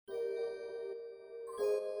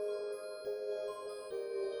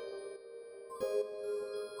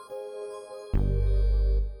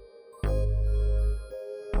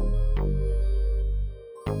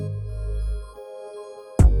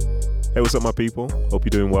Hey, what's up, my people? Hope you're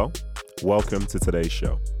doing well. Welcome to today's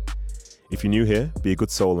show. If you're new here, be a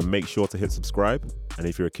good soul and make sure to hit subscribe. And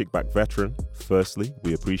if you're a Kickback veteran, firstly,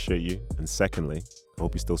 we appreciate you. And secondly, I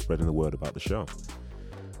hope you're still spreading the word about the show.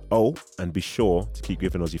 Oh, and be sure to keep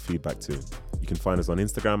giving us your feedback too. You can find us on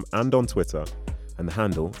Instagram and on Twitter, and the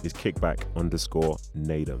handle is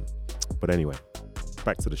kickback_Nadum. But anyway,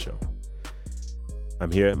 back to the show.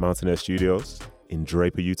 I'm here at Mountain Air Studios in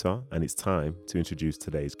Draper, Utah, and it's time to introduce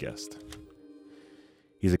today's guest.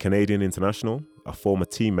 He's a Canadian international, a former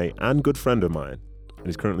teammate and good friend of mine, and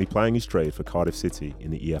is currently plying his trade for Cardiff City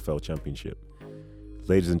in the EFL Championship.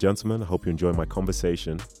 Ladies and gentlemen, I hope you enjoy my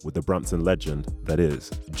conversation with the Brampton legend that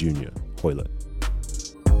is Junior Hoilett.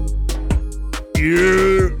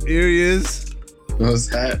 Here he is. What's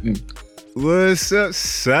happening? What's up,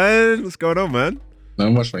 son? What's going on, man?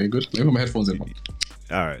 Not much, man. You good? Let me put my headphones in.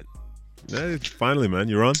 All right. Yeah, finally, man.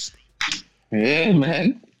 You're on? Yeah,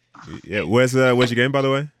 man. Yeah. Where's your game, by the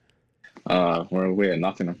way? We're away at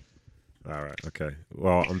Nottingham. All right. Okay.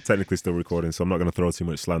 Well, I'm technically still recording, so I'm not going to throw too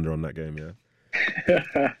much slander on that game, yeah?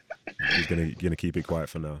 He's gonna keep it quiet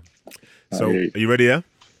for now. So, are you ready, yeah?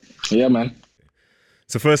 Yeah, man.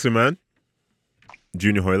 So, firstly, man,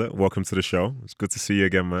 Junior Hoilett, welcome to the show. It's good to see you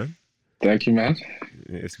again, man. Thank you, man.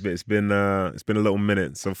 It's been a little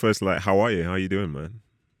minute. So, first, like, how are you? How are you doing, man?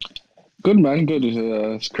 Good, man. Good.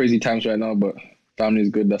 It's crazy times right now, but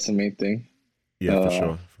family's good. That's the main thing. Yeah, for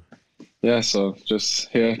sure. Yeah, so just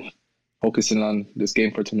here, focusing on this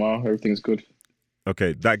game for tomorrow. Everything's good.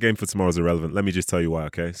 Okay, that game for tomorrow is irrelevant. Let me just tell you why,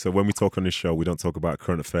 okay? So when we talk on this show, we don't talk about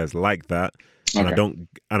current affairs like that. And Okay.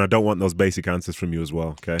 I don't want those basic answers from you as well,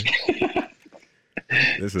 okay?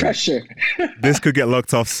 Listen, Pressure. this could get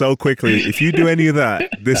locked off so quickly. If you do any of that,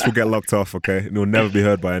 this will get locked off, okay? It will never be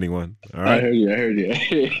heard by anyone. All right? I heard you.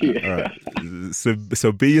 All right.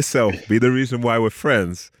 So be yourself. Be the reason why we're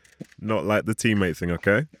friends, not like the teammate thing,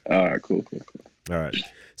 okay? All right, cool. All right.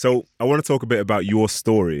 So I want to talk a bit about your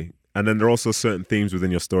story. And then there are also certain themes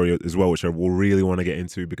within your story as well, which I will really want to get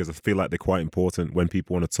into because I feel like they're quite important when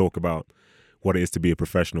people want to talk about what it is to be a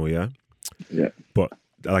professional, yeah? Yeah. But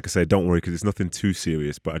like I said, don't worry because it's nothing too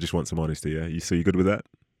serious, but I just want some honesty, yeah? So you good with that?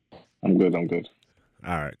 I'm good. All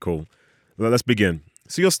right, cool. Well, let's begin.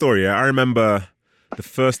 So your story, yeah? I remember the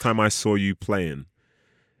first time I saw you playing,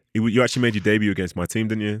 you actually made your debut against my team,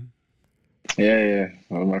 didn't you? Yeah.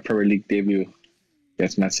 Well, my Premier League debut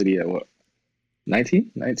against Man City at what?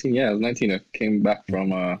 19? Yeah, I was 19. I came back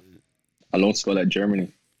from a loan spell at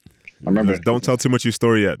Germany. I remember. Don't tell too much of your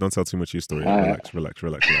story yet. Don't tell too much of your story yet. Alright.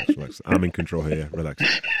 Relax. I'm in control here. Relax.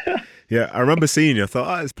 Yeah, I remember seeing you. I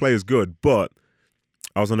thought, this player's good. But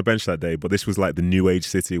I was on the bench that day. But this was like the new age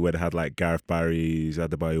City where they had like Gareth Barry's,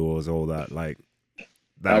 Adebayor's, all that. Like,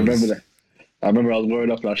 I remember that. I remember I was worried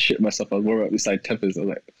up and I shit myself. I was worried up beside Tempest. I was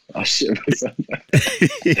like, I shit myself.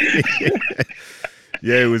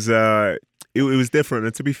 Yeah, it was different.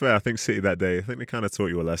 And to be fair, I think City that day, I think they kind of taught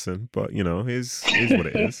you a lesson. But, you know, here's what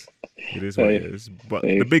it is. It is what it is. But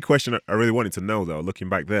the big question I really wanted to know, though, looking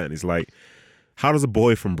back then, is like, how does a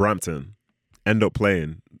boy from Brampton end up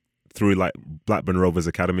playing through, like, Blackburn Rovers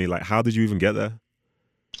Academy? Like, how did you even get there?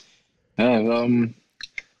 Well,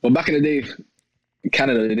 back in the day, in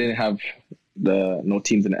Canada, they didn't have no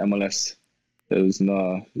teams in the MLS. There was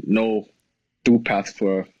no through path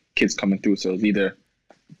for kids coming through. So it was either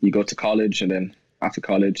you go to college and then after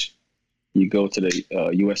college, you go to the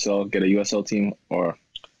USL, get a USL team, or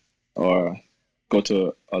go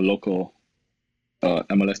to a local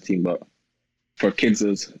MLS team. But for kids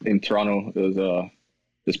in Toronto, it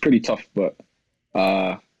was pretty tough. But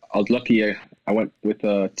I was lucky. I went with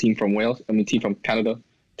a team from Canada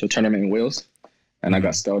to a tournament in Wales, and I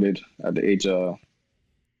got scouted at the age of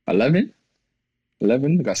 11. I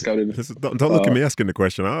got scouted. Don't look at me asking the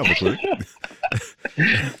question. I have a clue.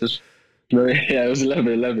 Yeah, it was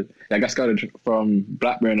 11. I got scouted from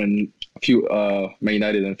Blackburn and a few Man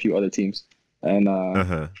United and a few other teams. And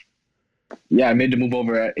yeah, I made the move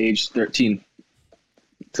over at age 13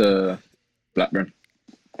 to Blackburn.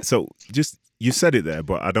 So you said it there,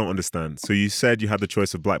 but I don't understand. So you said you had the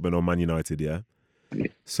choice of Blackburn or Man United, yeah?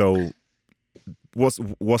 So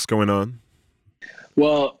what's going on?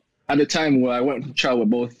 Well, at the time I went to trial with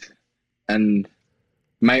both, and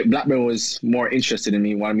my Blackburn was more interested in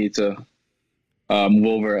me, wanted me to move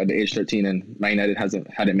over at the age 13, and Man United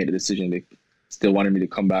hadn't made a decision. They still wanted me to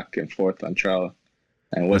come back and forth on trial,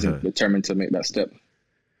 and wasn't determined to make that step.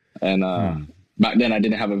 And back then I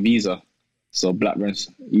didn't have a visa, so Blackburn's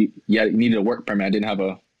you needed a work permit. I didn't have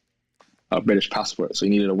a British passport, so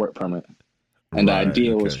you needed a work permit. And the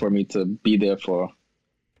idea was for me to be there for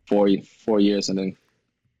four years and then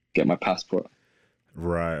get my passport.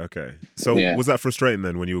 Right, okay. So was that frustrating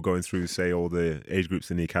then when you were going through, say, all the age groups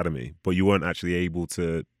in the academy, but you weren't actually able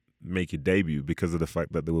to make your debut because of the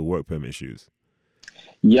fact that there were work permit issues?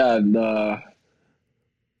 Yeah,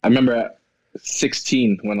 I remember at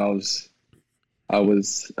 16 when I was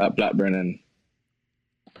at Blackburn, and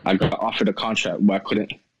I got offered a contract, but I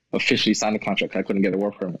couldn't officially sign the contract. I couldn't get a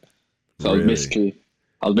work permit. So really?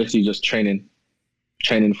 I was basically just training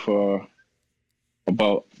for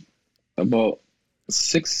about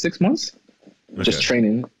 6 months, just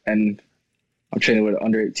training, and I'm training with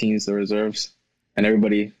under 18s, the reserves, and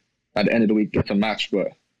everybody at the end of the week gets a match,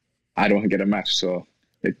 but I don't get a match, so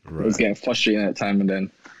it was getting frustrating at the time. And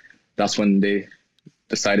then that's when they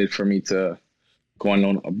decided for me to go on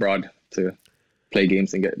loan abroad to play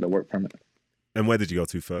games and get the work permit. And where did you go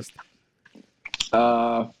to first?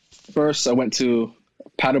 First, I went to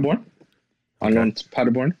Paderborn, on loan to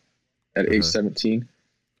Paderborn at age 17,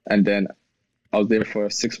 and then I was there for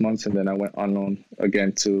 6 months, and then I went on loan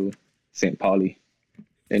again to St. Pauli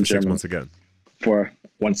in Germany. 6 months again? For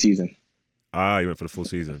 1 season. Ah, you went for the full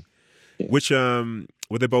season. Yeah. Which,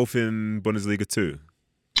 were they both in Bundesliga 2?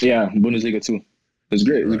 Yeah, Bundesliga 2. It was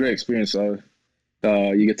great. It was a great experience. You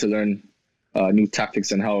get to learn new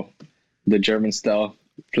tactics and how the German style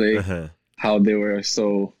play, how they were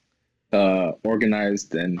so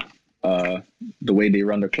organized, and the way they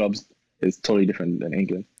run their clubs is totally different than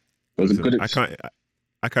England. It was a good. I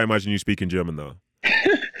can't imagine you speaking German though.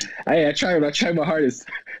 I tried my hardest.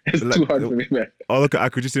 It's too hard for me, man. Oh, look, I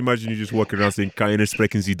could just imagine you just walking around saying, "Keine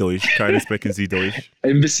sprechen Sie Deutsch? Keine sprechen Sie Deutsch?"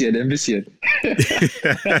 Ein bisschen.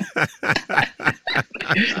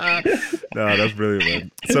 No, that's brilliant,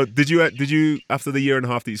 man. So, did you after the year and a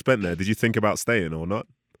half that you spent there, did you think about staying or not?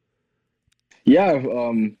 Yeah.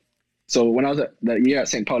 So when I was at that year at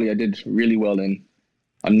St. Pauli, I did really well, and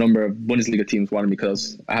a number of Bundesliga teams wanted me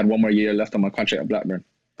because I had 1 more year left on my contract at Blackburn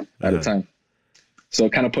at the time. So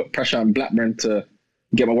it kind of put pressure on Blackburn to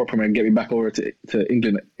get my work permit and get me back over to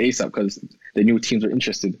England ASAP, because they knew teams were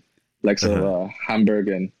interested. Like Hamburg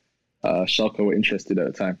and Schalke were interested at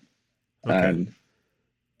the time. And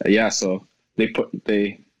so they put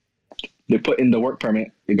in the work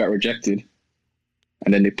permit, it got rejected,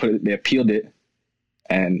 and then they appealed it,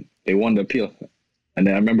 and they won the appeal. And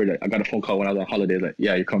then I remember that I got a phone call when I was on holiday, like,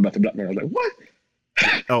 "Yeah, you're coming back to Blackburn." I was like, "What?"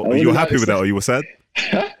 Oh, you were happy with that, or you were sad?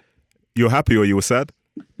 You were happy, or you were sad?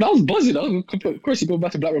 I was buzzing. Of course, you go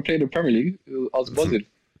back to Blackburn, play in the Premier League. I was buzzing.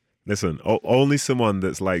 Listen, only someone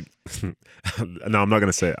that's like, no, I'm not going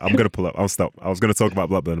to say it. I'm going to pull up. I'll stop. I was going to talk about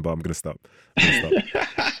Blackburn, but I'm going to stop.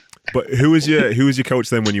 But who was your coach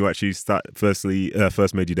then when you actually first made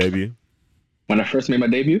your debut? When I first made my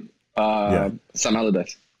debut, Sam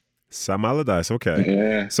Allardyce. Sam Allardyce, okay.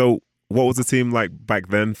 Yeah. So what was the team like back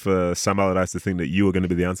then for Sam Allardyce to think that you were going to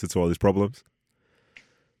be the answer to all his problems?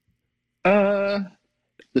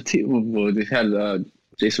 The team, well, they had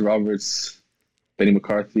Jason Roberts, Benny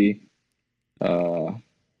McCarthy, Morten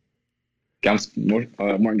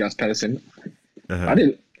Gams Pedersen. I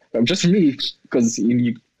didn't, just for me, because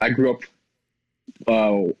I grew up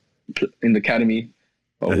in the academy,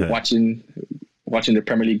 watching the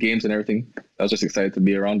Premier League games and everything. I was just excited to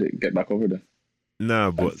be around it, get back over there.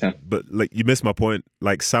 No, but like you missed my point.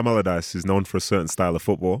 Like Sam Allardyce is known for a certain style of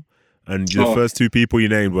football, and the first two people you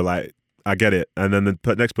named were like, I get it, and then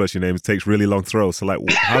the next person you named takes really long throws. So like,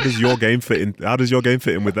 how does your game fit in? How does your game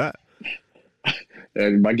fit in with that?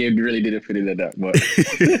 My game really didn't fit in at that, but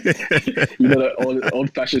the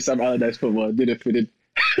old-fashioned Sam Allardyce football didn't fit in.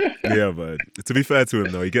 Yeah, but to be fair to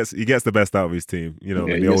him though, he gets the best out of his team. He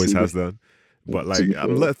always has done. But like,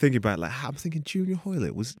 I'm thinking about I'm thinking Junior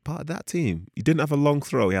Hoilett was part of that team. He didn't have a long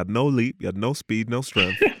throw. He had no leap. He had no speed, no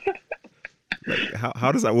strength. Like,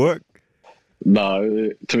 how does that work?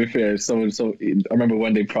 No, to be fair, I remember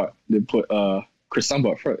when they put Chris Samba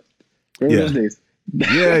up front. Remember those days?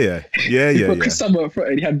 Yeah. He put Chris Samba up front,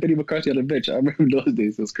 and he had Benny McCarthy on the bench. I remember those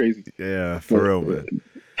days. It was crazy. Yeah, for real, man.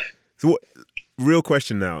 So, real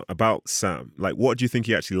question now about Sam. Like, what do you think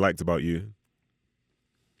he actually liked about you?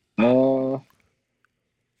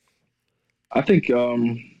 I think it's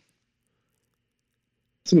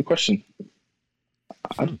a good question.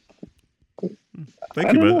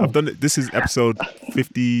 Thank you, man. I've done it. This is episode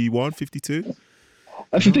 51, 52.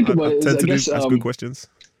 If you think about it, I guess ask good questions.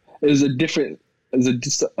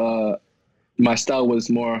 My style was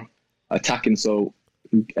more attacking,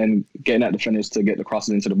 and getting at defenders to get the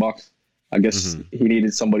crosses into the box. I guess he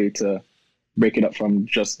needed somebody to break it up from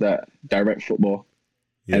just that direct football.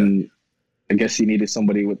 Yeah. And I guess he needed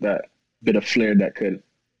somebody with that bit of flair that could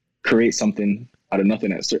create something out of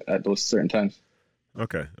nothing at those certain times.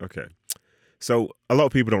 Okay. So a lot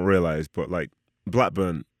of people don't realize, but like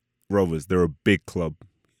Blackburn Rovers, they're a big club.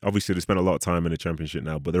 Obviously, they spent a lot of time in the Championship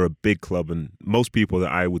now, but they're a big club, and most people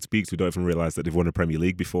that I would speak to don't even realise that they've won the Premier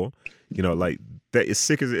League before. You know, like, as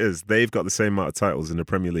sick as it is, they've got the same amount of titles in the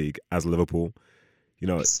Premier League as Liverpool. You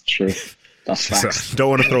know, it's true. That's facts. So, don't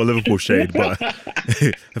want to throw Liverpool shade, but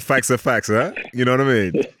facts are facts, huh? You know what I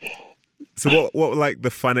mean? So what were like the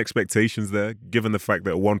fan expectations there, given the fact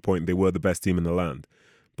that at one point they were the best team in the land,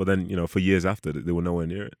 but then, you know, for years after they were nowhere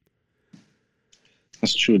near it?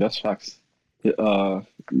 That's true. That's facts.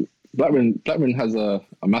 Blackburn has a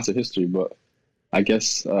massive history, but I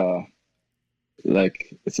guess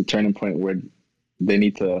like it's a turning point where they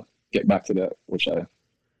need to get back to that, which I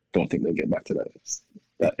don't think they'll get back to that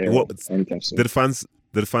era anytime soon. Did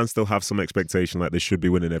the fans still have some expectation like they should be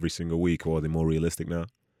winning every single week, or are they more realistic now?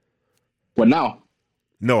 What now?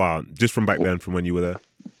 No, just from back then, from when you were there.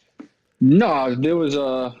 No, there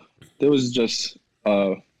was just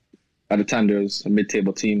at the time there was a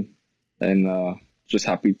mid-table team, and just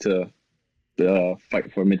happy to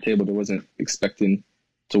fight for mid-table. There wasn't expecting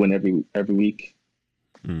to win every week,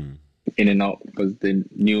 in and out, because they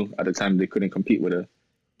knew at the time they couldn't compete with the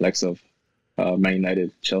likes of Man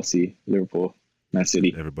United, Chelsea, Liverpool, Man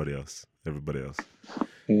City. Everybody else. Yeah.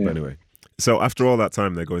 But anyway, so after all that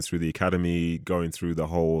time, they're going through the academy, going through the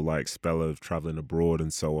whole like spell of traveling abroad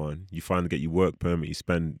and so on. You finally get your work permit. You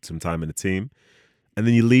spend some time in the team, and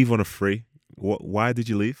then you leave on a free. Why did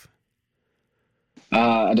you leave?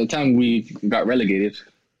 At the time, we got relegated,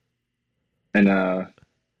 and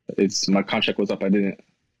my contract was up. I didn't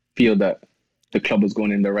feel that the club was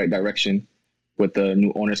going in the right direction with the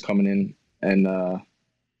new owners coming in, and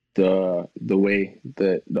the way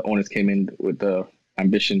that the owners came in with the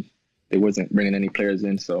ambition. They wasn't bringing any players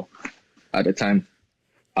in. So at the time,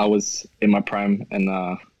 I was in my prime, and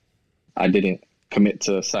I didn't commit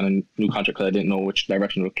to signing a new contract because I didn't know which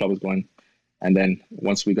direction the club was going. And then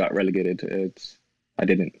once we got relegated, I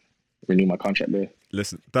didn't renew my contract there.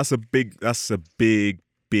 Listen, that's a big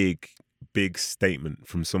statement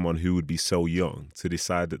from someone who would be so young to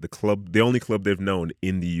decide that the only club they've known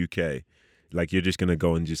in the UK, like, you're just going to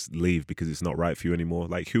go and just leave because it's not right for you anymore.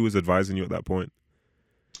 Like, who was advising you at that point?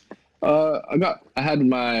 I had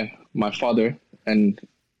my father and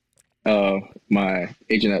my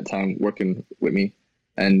agent at the time working with me,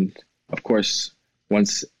 and of course,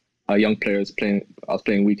 once a young player I was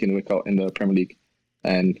playing week in, week out in the Premier League,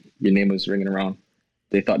 and your name was ringing around.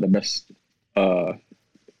 They thought at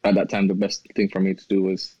that time the best thing for me to do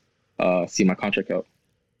was see my contract out.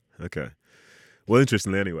 Okay. Well,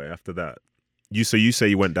 interestingly, anyway, after that, you say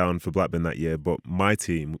you went down for Blackburn that year, but my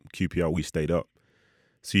team, QPR, we stayed up.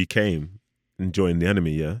 So you came and joined the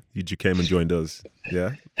enemy, yeah? You came and joined us,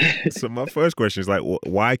 yeah? So my first question is, like,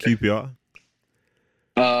 why QPR?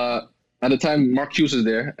 At the time, Mark Hughes was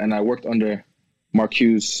there, and I worked under Mark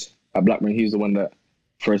Hughes at Blackburn. He's the one that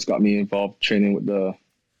first got me involved training with the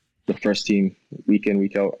first team week in,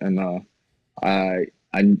 week out. And I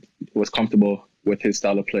was comfortable with his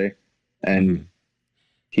style of play and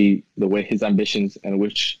the way his ambitions and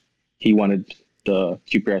which he wanted the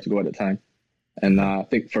QPR to go at the time. And I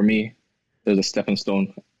think for me, there's a stepping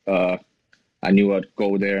stone. I knew I'd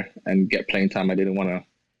go there and get playing time. I didn't want to.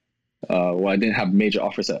 I didn't have major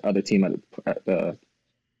offers at other team at the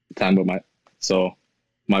time, so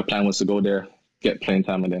my plan was to go there, get playing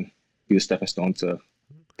time, and then be a stepping stone to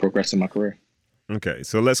progress in my career. Okay,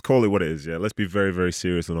 so let's call it what it is. Yeah, let's be very, very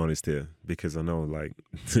serious and honest here, because I know, like,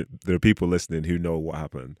 there are people listening who know what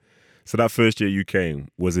happened. So that first year you came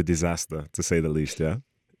was a disaster, to say the least. Yeah.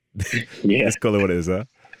 Yeah. Let's call it what it is, huh?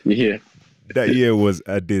 Yeah. That year was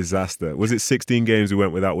a disaster. Was it 16 games we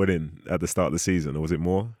went without winning at the start of the season, or was it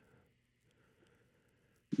more?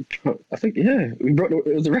 I think, yeah.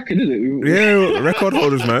 It was a record, isn't it? Yeah, record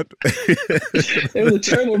holders, man. It was a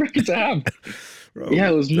terrible record to have. Bro, yeah,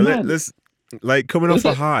 it was mad. Let's, like, coming off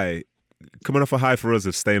a high for us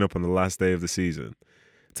of staying up on the last day of the season,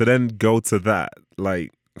 to then go to that,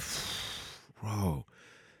 like, bro,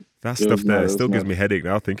 that stuff there still gives me a headache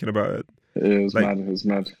now thinking about it. It was mad. It was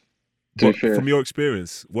mad. From your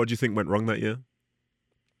experience, what do you think went wrong that year?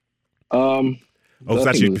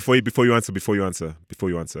 Actually, before you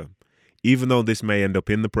answer. Even though this may end up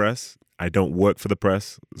in the press, I don't work for the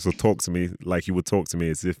press, so talk to me like you would talk to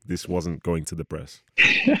me as if this wasn't going to the press.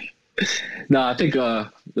 No, I think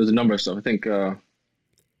there's a number of stuff. I think at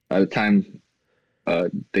the time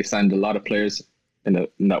they signed a lot of players in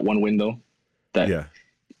that one window that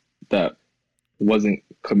wasn't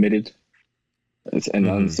committed and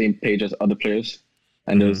on the same page as other players.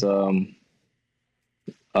 And there's I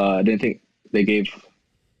didn't think they gave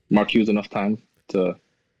Mark Hughes enough time to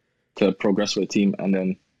progress with the team. And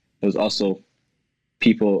then there was also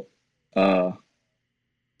people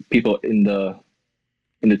people in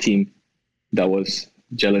the team that was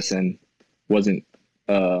jealous and wasn't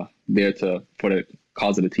there for the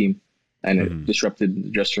cause of the team, and it disrupted the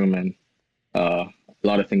dressing room, and a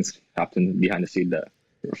lot of things happened behind the scene that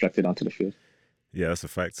reflected onto the field. Yeah, that's a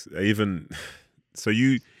fact. Even so,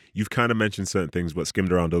 you've kind of mentioned certain things, but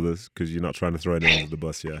skimmed around others because you're not trying to throw anyone under the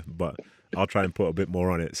bus. Yeah, but I'll try and put a bit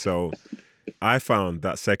more on it. So I found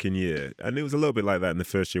that second year, and it was a little bit like that in the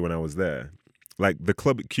first year when I was there. Like the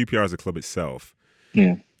club, QPR as a club itself,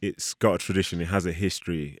 it's got a tradition. It has a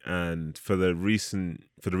history, and for the recent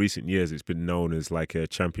years, it's been known as like a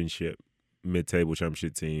championship, mid-table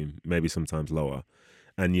championship team, maybe sometimes lower.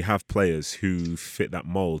 And you have players who fit that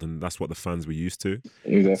mold, and that's what the fans were used to.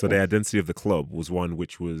 Exactly. So the identity of the club was one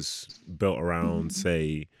which was built around,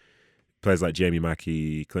 say, players like Jamie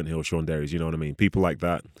Mackie, Clint Hill, Sean Derrys, you know what I mean? People like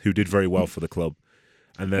that who did very well for the club.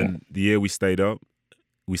 And then the year we stayed up,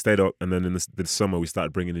 and then in the summer we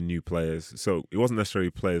started bringing in new players. So it wasn't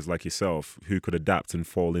necessarily players like yourself who could adapt and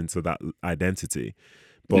fall into that identity.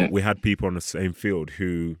 But we had people on the same field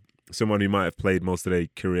someone who might have played most of their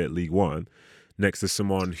career at League One, next to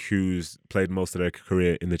someone who's played most of their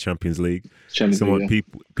career in the Champions League.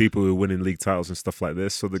 People who are winning league titles and stuff like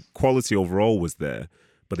this. So the quality overall was there,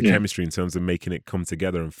 but the chemistry in terms of making it come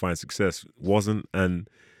together and find success wasn't. And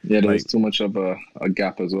there was too much of a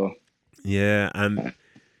gap as well. Yeah, and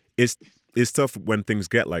it's tough when things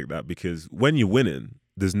get like that, because when you're winning,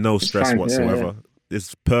 there's no stress whatsoever.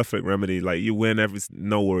 It's perfect remedy. Like you win,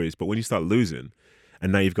 no worries. But when you start losing,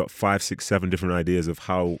 and now you've got 5, 6, 7 different ideas of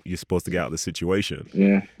how you're supposed to get out of the situation.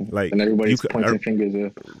 Yeah, like, and everybody's pointing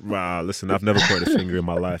fingers. Listen, I've never pointed a finger in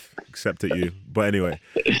my life except at you. But anyway,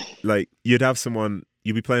 like you'd have someone,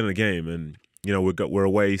 you'd be playing a game, and you know we're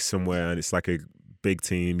away somewhere, and it's like a big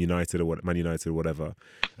team, United or Man United or whatever,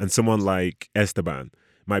 and someone like Esteban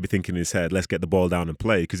might be thinking in his head, let's get the ball down and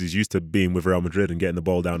play, because he's used to being with Real Madrid and getting the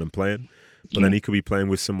ball down and playing. But then he could be playing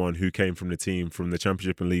with someone who came from the team from the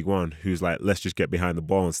Championship and League One, who's like, let's just get behind the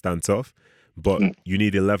ball and stand tough. But you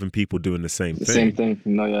need 11 people doing the same thing. Same thing,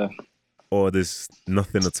 or there's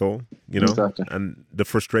nothing at all, you know. Exactly. And the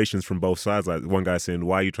frustrations from both sides, like one guy saying,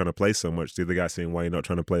 why are you trying to play so much? The other guy saying, why are you not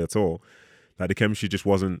trying to play at all? Like the chemistry just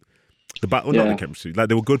wasn't not the chemistry. Like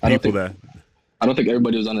there were good people there. I don't think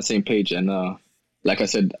everybody was on the same page, and like I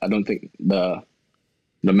said, I don't think the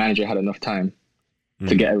manager had enough time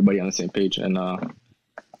to get everybody on the same page, and I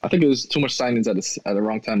think it was too much signings at the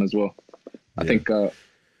wrong time as well. I think the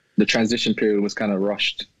transition period was kind of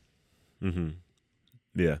rushed.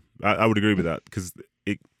 Yeah, I would agree with that, because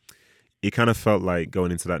it kind of felt like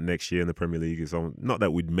going into that next year in the Premier League is not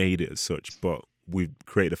that we'd made it as such, but we've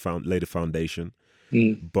laid a foundation.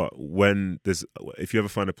 But if you ever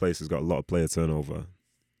find a place that's got a lot of player turnover,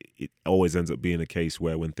 it always ends up being a case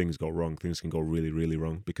where when things go wrong, things can go really, really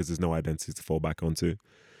wrong, because there's no identity to fall back onto,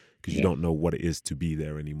 because you don't know what it is to be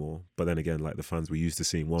there anymore. But then again, like the fans were used to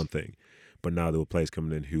seeing one thing, but now there were players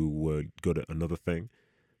coming in who were good at another thing.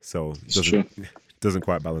 So it doesn't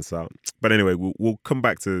quite balance out. But anyway, we'll come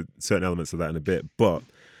back to certain elements of that in a bit. But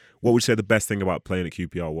what would you say the best thing about playing at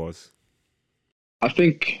QPR was? I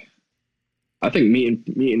think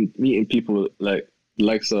meeting people like the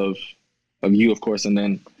likes of you, of course, and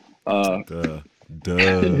then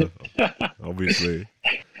obviously.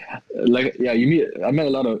 I met a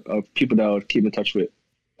lot of people that I would keep in touch with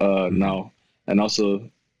now, and also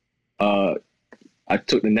I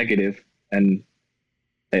took the negative, and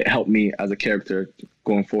it helped me as a character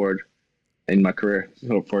going forward in my career.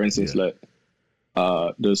 So for instance, like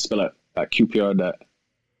there's a spell at QPR that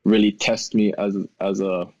really tested me as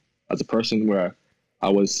a person, where I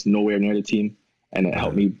was nowhere near the team, and it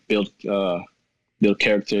helped me build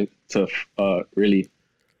character to really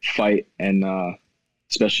fight and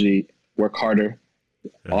especially work harder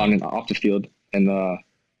on and off the field, and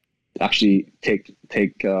actually take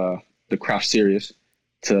the craft serious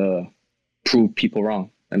to prove people wrong.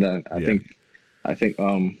 And then I think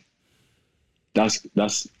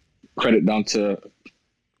that's credit down to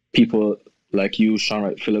people like you, Sean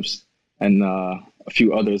Wright Phillips, and a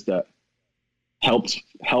few others that had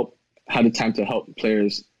the time to help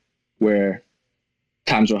players where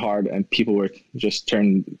times were hard and people were just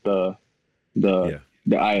turning the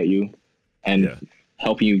eye at you and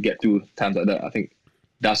helping you get through times like that. I think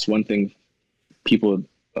that's one thing people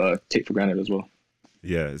take for granted as well.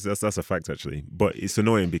 Yeah, that's a fact actually. But it's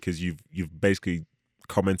annoying because you've basically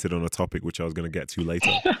commented on a topic which I was going to get to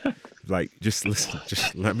later. Like, just listen,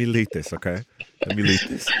 just let me lead this, okay? Let me lead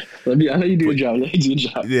this. I know you do your job. Let me do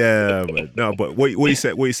your job. Yeah, but what you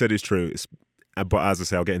said is true. But as I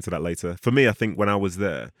say, I'll get into that later. For me, I think when I was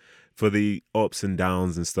there, for the ups and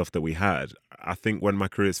downs and stuff that we had, I think when my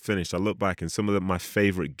career's finished, I look back and some of my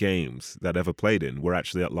favorite games that I ever played in were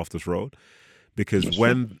actually at Loftus Road, because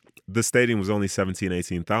when the stadium was only 17,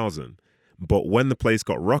 18,000, but when the place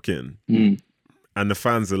got rocking and the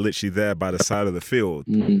fans are literally there by the side of the field,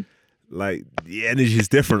 like the energy is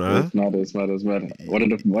different, huh? It's mad.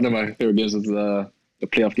 One of my favorite games was the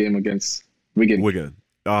playoff game against Wigan.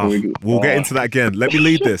 We'll get into that again. Let me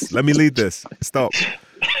lead this. Stop.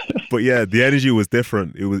 But yeah, the energy was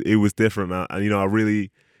different. It was different, and you know, as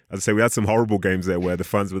I say, we had some horrible games there where the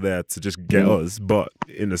fans were there to just get us. But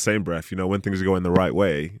in the same breath, you know, when things are going the right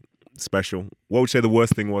way, special. What would you say the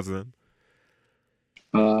worst thing was then?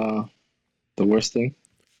 The worst thing?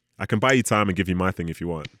 I can buy you time and give you my thing if you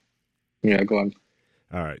want. Yeah, go on.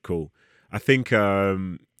 All right, cool. I think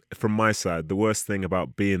from my side, the worst thing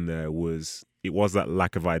about being there was that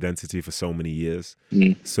lack of identity for so many years.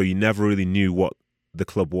 So you never really knew what the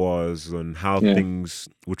club was and how things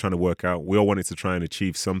were trying to work out. We all wanted to try and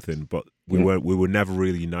achieve something, but we were never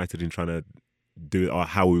really united in trying to do it, or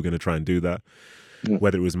how we were going to try and do that.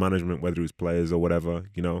 Whether it was management, whether it was players or whatever,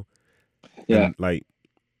 you know. Yeah. And, like,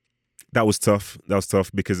 that was tough.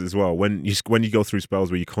 Because as well, when you go through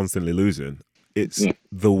spells where you're constantly losing, it's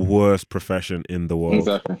the worst profession in the world.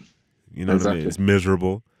 Exactly. You know what I mean? It's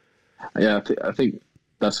miserable. Yeah, I think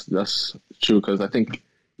that's true, because I think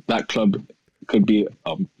that club could be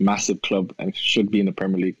a massive club and should be in the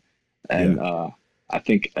Premier League. And I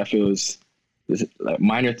think if it was like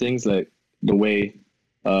minor things, like the way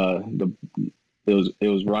it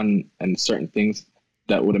was run and certain things,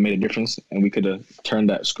 that would have made a difference, and we could have turned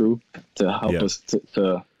that screw to help us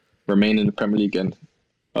to remain in the Premier League and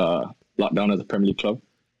lock down as a Premier League club.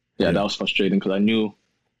 That was frustrating, because I knew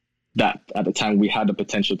that at the time we had the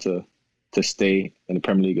potential to stay in the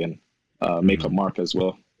Premier League and make a mark as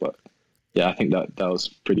well. But yeah, I think that was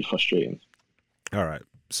pretty frustrating. All right.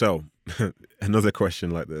 So another question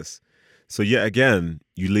like this. So yet again,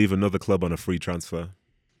 you leave another club on a free transfer.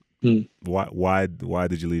 Why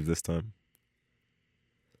did you leave this time?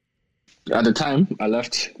 At the time, I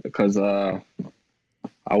left because I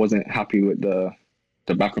wasn't happy with the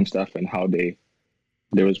backroom staff and how they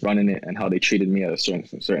was running it and how they treated me at a certain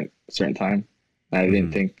time. And I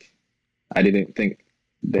didn't think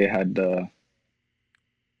they had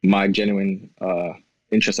my genuine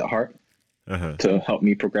interest at heart to help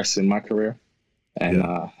me progress in my career. And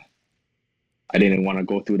I didn't want to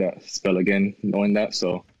go through that spell again, knowing that.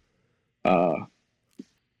 So for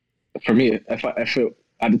me, if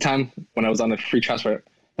at the time when I was on a free transfer,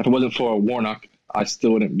 if it wasn't for Warnock, I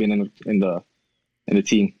still wouldn't have been in the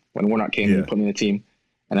team. When Warnock came and put me in the team,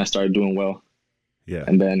 and I started doing well. Yeah.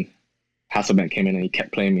 And then Hasselbank came in and he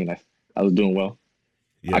kept playing me, and I was doing well.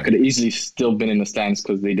 Yeah. I could have easily still been in the stands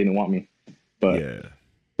because they didn't want me. But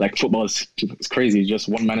like football is crazy. Just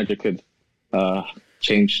one manager could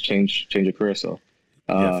change your career. So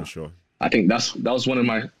for sure. I think that was one of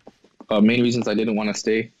my main reasons I didn't want to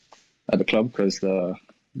stay at the club, because the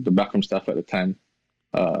backroom staff at the time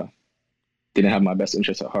didn't have my best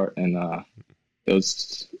interests at heart, and I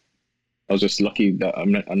was just lucky that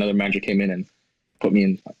another manager came in and put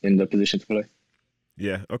me in the position to play.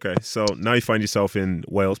 Yeah, okay. So now you find yourself in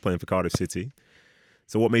Wales playing for Cardiff City.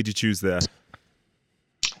 So what made you choose there?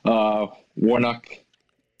 Warnock.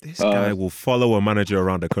 This guy will follow a manager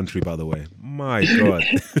around the country, by the way. My God.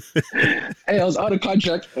 Hey, I was out of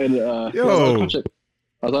contract, and and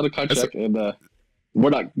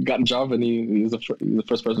Warnock got a job, and he was the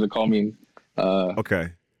first person to call me.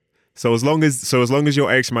 Okay. So as long as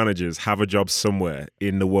your ex-managers have a job somewhere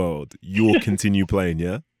in the world, you will continue playing,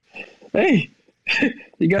 yeah? Hey,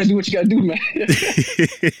 you gotta do what you gotta do, man.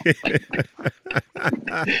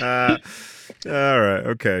 All right,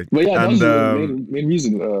 okay. But yeah, that was the main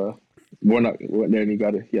reason. Warnock went there and he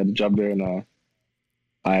had a job there, and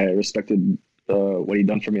I respected what he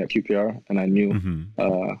done for me at QPR, and I knew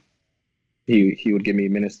he would give me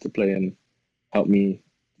minutes to play and help me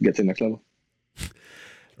get to the next level.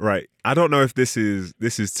 Right. I don't know if this is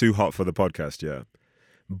too hot for the podcast, yeah.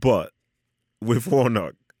 But with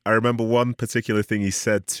Warnock, I remember one particular thing he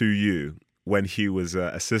said to you when he was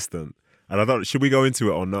assistant. And I thought, should we go into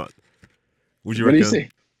it or not? What do you say?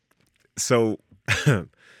 So,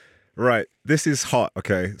 right, this is hot,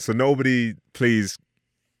 okay? So nobody, please.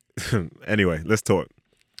 Anyway, let's talk.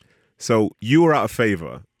 So you were out of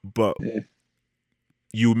favour, but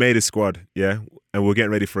you made a squad, yeah? And we're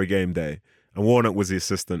getting ready for a game day. And Warnock was the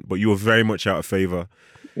assistant, but you were very much out of favour.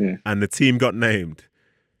 Yeah. And the team got named.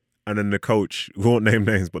 And then the coach, we won't name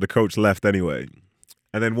names, but the coach left anyway.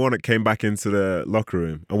 And then Warnock came back into the locker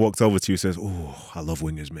room and walked over to you and says, "Oh, I love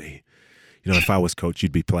wingers, mate. You know, if I was coach,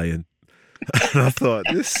 you'd be playing." And I thought,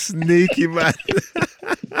 this sneaky man.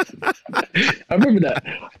 I remember that.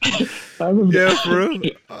 Yeah, for him.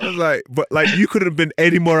 I was like, but like, you couldn't have been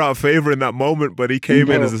any more out of favor in that moment. But he came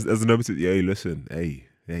in as a number two. Yeah, listen, hey,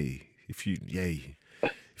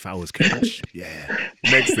 if I was coach, yeah.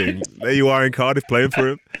 Next thing, there you are in Cardiff playing for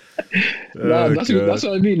him. That's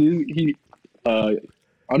what I mean. He I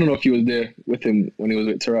don't know if you was there with him when he was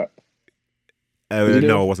with Tarat.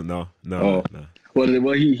 No, I wasn't. No.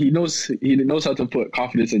 Well, he knows how to put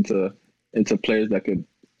confidence into players that could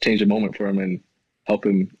change a moment for him and help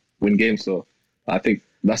him win games. So I think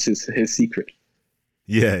that's his secret.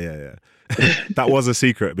 Yeah. That was a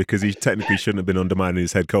secret because he technically shouldn't have been undermining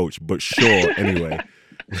his head coach. But sure, anyway,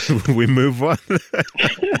 we move on.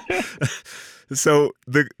 So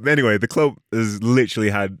the club has literally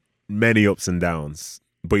had many ups and downs,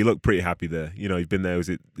 but you look pretty happy there. You know, you've been there.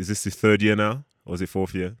 Is this his third year now, or is it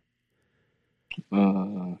fourth year?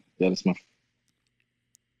 Yeah, it's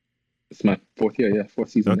my fourth year. Yeah,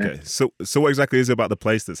 fourth season. Okay, yeah. So what exactly is it about the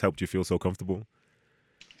place that's helped you feel so comfortable?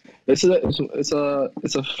 It's a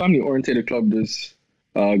family oriented club. There's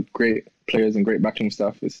great players and great backroom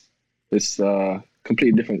staff. It's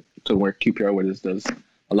completely different to where QPR was. There's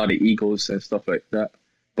a lot of egos and stuff like that.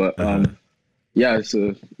 But yeah, it's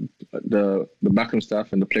the backroom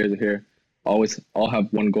staff and the players are here all have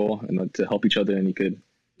one goal and to help each other, and you could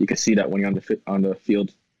see that when you're on the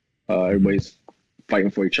field, everybody's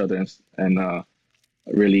fighting for each other and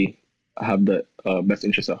really have the best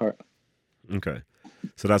interest at heart. Okay,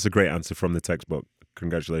 so that's a great answer from the textbook.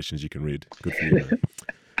 Congratulations, you can read. Good for you, man.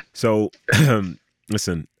 So,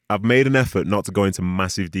 listen, I've made an effort not to go into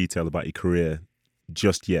massive detail about your career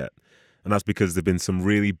just yet. And that's because there've been some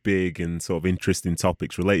really big and sort of interesting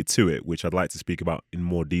topics related to it, which I'd like to speak about in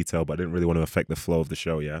more detail, but I didn't really want to affect the flow of the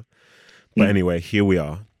show, yeah? But anyway, here we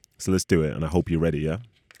are. So let's do it, and I hope you're ready, yeah?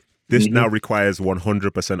 This now requires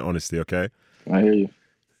 100% honesty, okay? I hear you.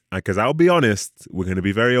 Because I'll be honest, we're going to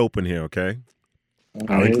be very open here, okay?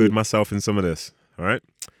 I'll include myself in some of this, all right?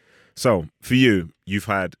 So, for you, you've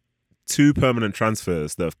had 2 permanent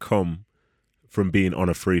transfers that have come from being on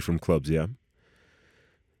a free from clubs, yeah?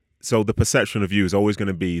 So the perception of you is always going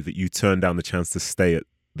to be that you turned down the chance to stay at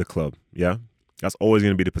the club, yeah? That's always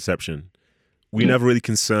going to be the perception. We're never really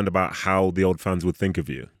concerned about how the old fans would think of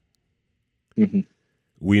you.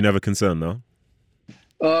 Were you never concerned, no?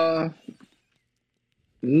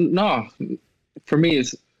 No. For me,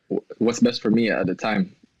 it's what's best for me at the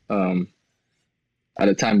time. At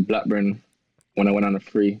the time, Blackburn, when I went on a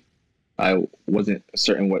free, I wasn't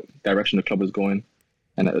certain what direction the club was going.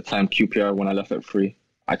 And at the time, QPR, when I left at free,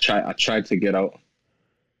 I tried to get out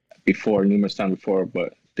numerous times before,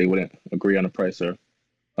 but they wouldn't agree on a price or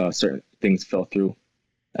certain things fell through.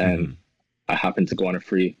 And I happened to go on a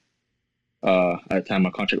free. At the time,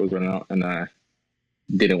 my contract was running out, and I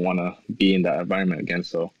didn't want to be in that environment again.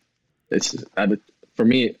 So for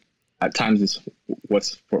me, at times, it's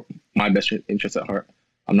what's for my best interest at heart.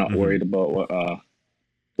 I'm not worried about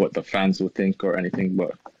what the fans would think or anything,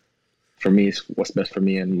 but for me, it's what's best for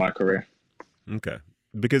me in my career. Okay.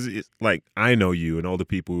 Because it's like, I know you and all the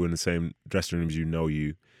people who are in the same dressing rooms, you know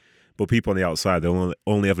you, but people on the outside, they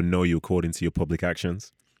only ever know you according to your public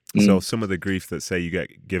actions. So some of the grief that say you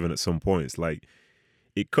get given at some points, like,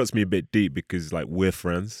 it cuts me a bit deep because like we're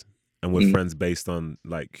friends and we're friends based on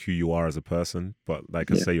like who you are as a person. But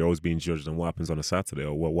like I say, you're always being judged on what happens on a Saturday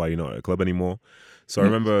or why you're not at a club anymore. So I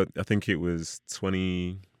remember, I think it was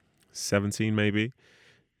 2017 maybe.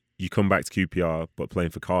 You come back to QPR, but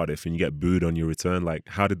playing for Cardiff, and you get booed on your return. Like,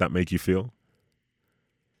 how did that make you feel?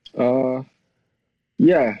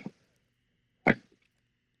 Yeah,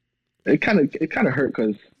 it kind of hurt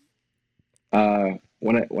because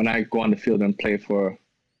when I go on the field and play for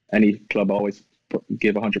any club, I always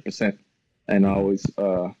give 100%, and I always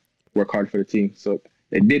work hard for the team. So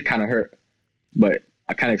it did kind of hurt, but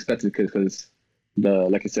I kind of expected it because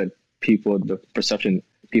like I said, the perception,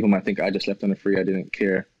 people might think I just left on a free. I didn't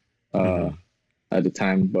care. At the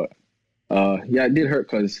time, but yeah, it did hurt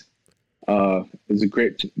because it was a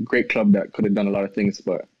great club that could have done a lot of things,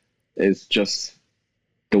 but it's just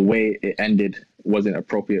the way it ended wasn't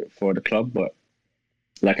appropriate for the club. But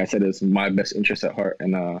like I said, it's my best interest at heart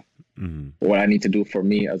and what I need to do for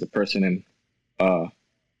me as a person, and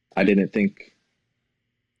I didn't think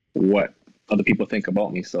what other people think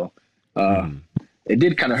about me, so it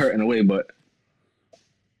did kind of hurt in a way, but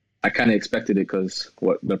I kind of expected it because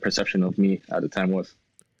what the perception of me at the time was.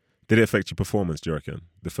 Did it affect your performance, do you reckon,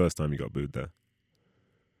 the first time you got booed there?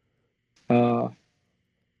 For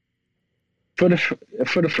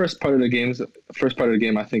the first part of the game,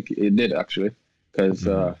 I think it did actually, because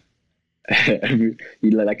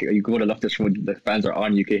you go to Loftus Road, the fans are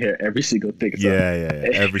on. You can hear every single thing. So. Yeah.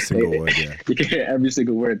 Every single word. Yeah, you can hear every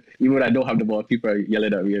single word. Even when I don't have the ball, people are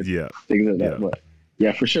yelling at me. And things like that. But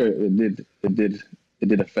yeah, for sure, it did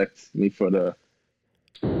affect me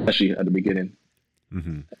especially at the beginning.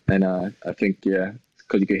 Mm-hmm. And I think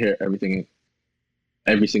because you can hear everything,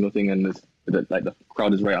 every single thing, and the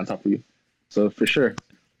crowd is right on top of you. So for sure.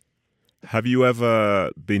 Have you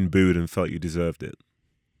ever been booed and felt you deserved it?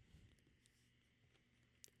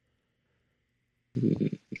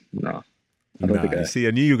 No. You see,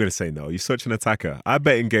 I knew you were going to say no. You're such an attacker. I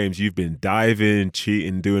bet in games you've been diving,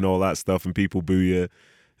 cheating, doing all that stuff, and people boo you.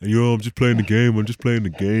 And I'm just playing the game. I'm just playing the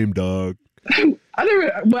game, dog.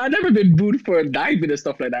 I never been booed for diving and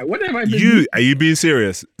stuff like that. What have I been? Are you being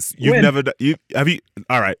serious? You've never. Have you?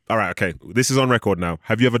 All right. Okay. This is on record now.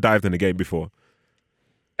 Have you ever dived in a game before?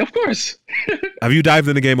 Of course. Have you dived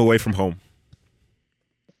in a game away from home?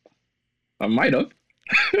 I might have.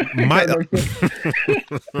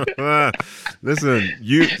 Listen,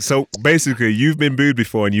 so basically you've been booed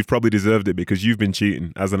before and you've probably deserved it because you've been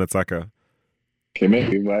cheating as an attacker. Okay,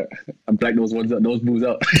 maybe, but I'm black those boos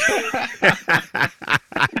out.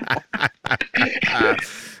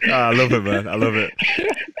 I love it, man. I love it.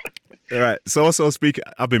 All right. So also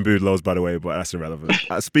I've been booed loads, by the way, but that's irrelevant.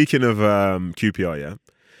 Speaking of QPR, yeah.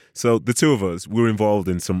 So the two of us, we were involved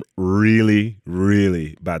in some really,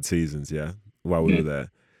 really bad seasons, yeah, while we were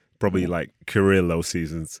there. Probably like career low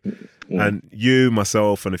seasons. And you,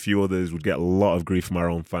 myself, and a few others would get a lot of grief from our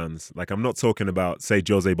own fans. Like, I'm not talking about, say,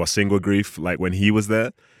 Jose Bosingwa grief, like when he was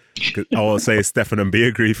there. I'll say Stefan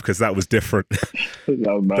Mbia grief, because that was different.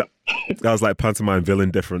 that was like pantomime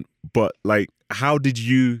villain different. But, like, how did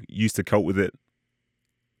you used to cope with it?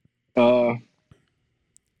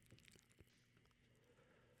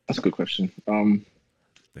 That's a good question.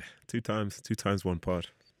 Two times one pod.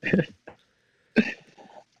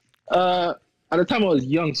 At the time I was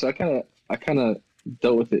young, so I kind of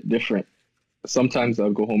dealt with it different. Sometimes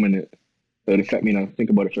I'll go home and it would affect me and I'll think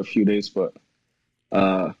about it for a few days, but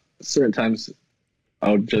certain times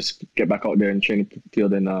I'll just get back out there and train the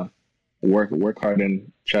field and work hard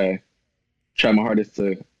and try my hardest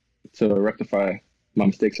to rectify my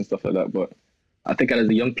mistakes and stuff like that. But I think as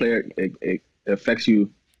a young player, it affects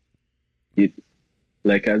you.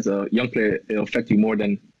 Like as a young player, it'll affect you more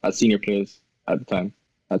than as senior players at the time.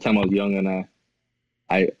 At the time I was young and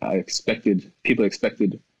people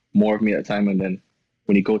expected more of me at the time, and then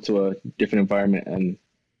when you go to a different environment and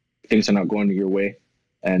things are not going your way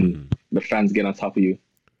and the fans get on top of you,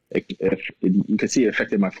 you can see it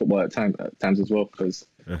affected my football at times as well, because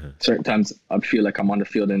certain times I'd feel like I'm on the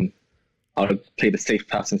field and I'll play the safe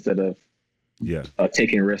pass instead of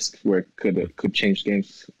taking a risk where it could change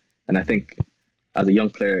games. And I think as a young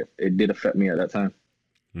player, it did affect me at that time.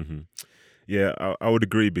 Mm-hmm. Yeah, I would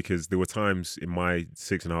agree, because there were times in my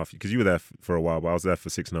 6.5, because you were there for a while, but I was there for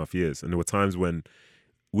 6.5 years. And there were times when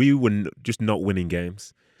we were just not winning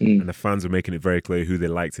games and the fans were making it very clear who they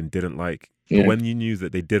liked and didn't like. But when you knew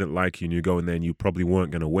that they didn't like you and you go in there and you probably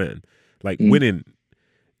weren't going to win, like winning,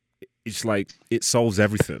 it's like it solves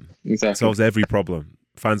everything. Exactly. It solves every problem.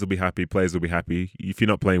 Fans will be happy, players will be happy. If you're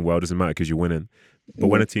not playing well, it doesn't matter because you're winning. But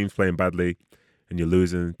when a team's playing badly and you're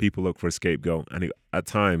losing, people look for a scapegoat. And at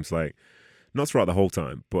times, like, not throughout the whole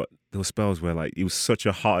time, but there were spells where, like, it was such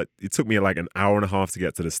a hard... It took me like an hour and a half to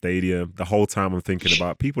get to the stadium. The whole time I'm thinking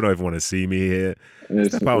about, people don't even want to see me here.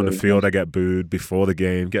 Step out on the field, I get booed before the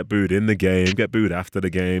game, get booed in the game, get booed after the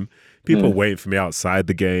game. People waiting for me outside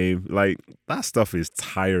the game. Like, that stuff is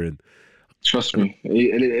tiring. Trust me.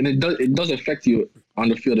 And it does affect you on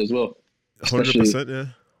the field as well. 100%, yeah.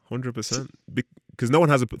 100%. Because no one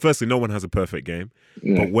has a perfect game.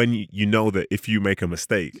 Yeah. But when you know that if you make a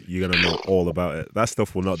mistake, you're going to know all about it. That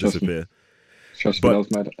stuff will not disappear. Trust me, that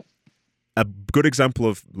was mad. A good example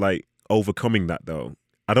of, like, overcoming that, though,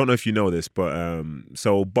 I don't know if you know this, but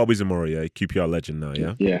so Bobby Zamora, QPR legend now,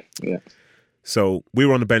 yeah? Yeah. So we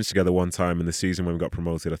were on the bench together one time in the season when we got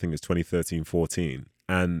promoted. I think it's 2013-14.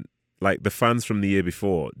 And, like, the fans from the year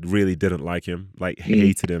before really didn't like him, like,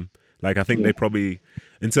 hated him. Like, I think they probably,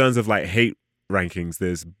 in terms of, like, hate rankings,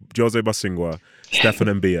 there's Jose Bosingwa, Stefan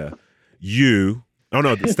Mbia,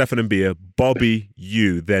 Stefan Mbia, Bobby,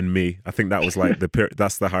 you, then me. I think that was like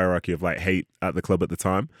that's the hierarchy of like hate at the club at the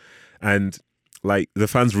time. And like the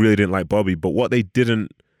fans really didn't like Bobby, but what they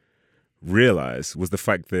didn't realize was the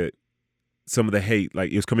fact that some of the hate, like,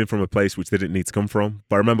 it was coming from a place which they didn't need to come from.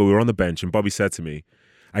 But I remember we were on the bench and Bobby said to me,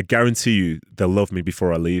 I guarantee you they'll love me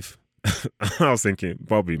before I leave. I was thinking,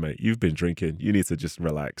 Bobby, mate, you've been drinking. You need to just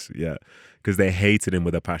relax. Yeah. Because they hated him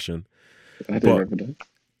with a passion. I don't remember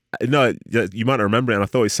that. No, you might not remember it, and I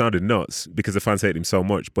thought it sounded nuts because the fans hated him so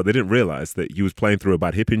much, but they didn't realize that he was playing through a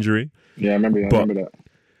bad hip injury. Yeah, I remember that.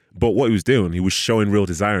 But what he was doing, he was showing real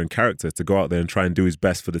desire and character to go out there and try and do his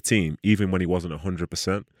best for the team, even when he wasn't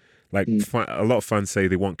 100%. Like, a lot of fans say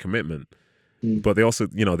they want commitment, but they also,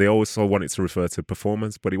 they also want it to refer to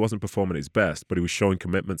performance, but he wasn't performing his best, but he was showing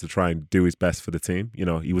commitment to try and do his best for the team.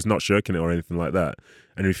 He was not shirking it or anything like that,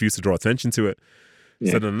 and he refused to draw attention to it.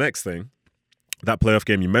 Yeah. So then the next thing, that playoff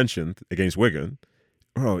game you mentioned against Wigan,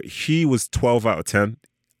 he was 12 out of 10.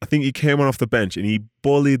 I think he came on off the bench and he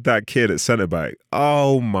bullied that kid at centre back.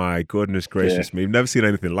 Oh my goodness gracious me! I've never seen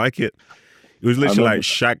anything like it. It was literally like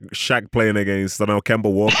Shaq playing against, I don't know,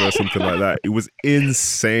 Kemba Walker or something like that. It was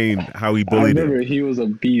insane how he bullied him. He was a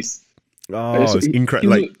beast. Oh, it's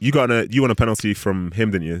incredible! Like you won a penalty from him,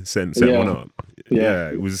 didn't you? Set one up. Yeah,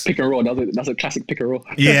 it was pick and roll. That's a classic pick and roll.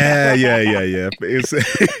 Yeah.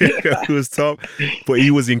 It was top, but he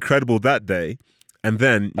was incredible that day. And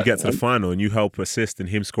then you get to the final and you help assist in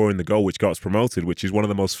him scoring the goal, which got us promoted, which is one of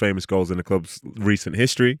the most famous goals in the club's recent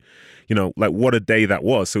history. Like what a day that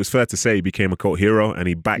was. So it's fair to say he became a cult hero and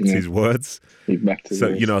he backed his words. He backed his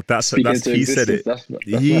words. That's he said it.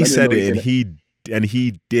 He said it, and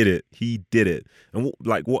he did it. He did it. And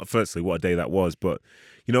firstly, what a day that was. But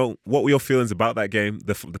what were your feelings about that game,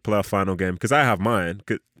 the playoff final game? Because I have mine.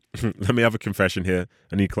 Let me have a confession here.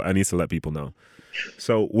 I need to let people know.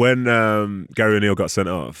 So when Gary O'Neill got sent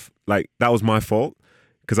off, that was my fault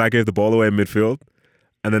because I gave the ball away in midfield,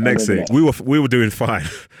 and the next thing we were doing fine.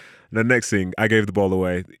 And the next thing I gave the ball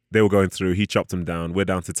away, they were going through. He chopped them down. We're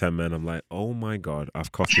down to 10 men. I'm like, oh my god,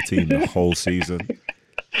 I've cost the team the whole season.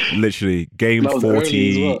 Literally, game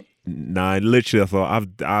 49. Literally, I thought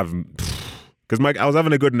I've because I was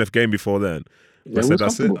having a good enough game before then. I said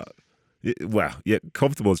that's it. Well, yeah,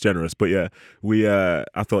 comfortable is generous, but yeah,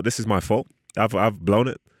 I thought this is my fault. I've blown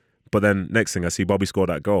it. But then next thing I see Bobby score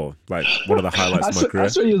that goal, one of the highlights of my career. I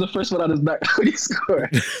swear he was the first one on his back when he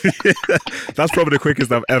scored. That's probably the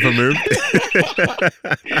quickest I've ever moved.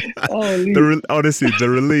 Honestly, the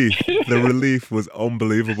relief was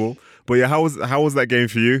unbelievable. But yeah, how was that game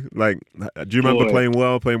for you? Do you remember playing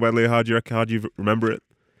well, playing badly? How do you remember it?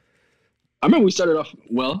 I remember we started off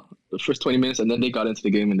well the first 20 minutes, and then they got into the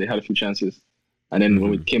game and they had a few chances. And then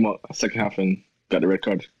when we came out second half and got the red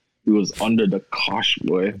card, he was under the cosh,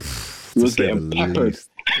 boy. He was getting peppered.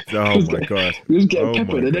 Oh my god! He was getting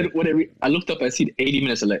peppered, and then I looked up, I seen 80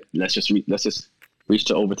 minutes, and let's just reach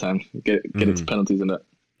to overtime, get into penalties and that,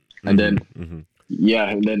 and then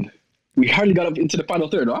and then we hardly got up into the final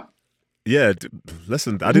third, huh? Yeah,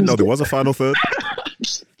 listen, I didn't know there was a final third.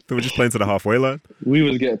 They were just playing to the halfway line. We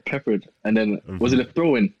was getting peppered, and then was it a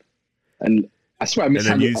throw-in? And I swear I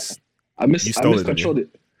miscontrolled it.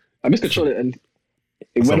 I miscontrolled it, and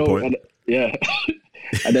it went over, and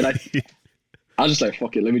and then I was just like,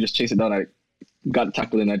 fuck it, let me just chase it down. I got the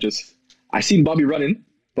tackle, and I seen Bobby running,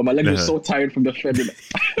 but my legs were so tired from defending.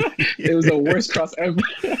 It was the worst cross ever.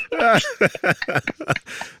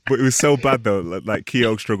 But it was so bad though.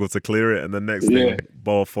 Keogh struggled to clear it, and the next thing,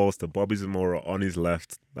 ball falls to Bobby Zamora on his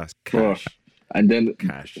left. That's cash. And then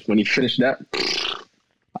when he finished that,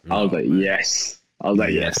 I was like, yes.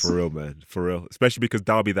 Yes. For real, man. For real. Especially because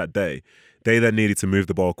Derby that day, they then needed to move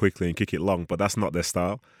the ball quickly and kick it long, but that's not their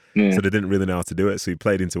style. Yeah. So they didn't really know how to do it. So he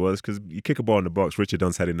played into us because you kick a ball in the box, Richard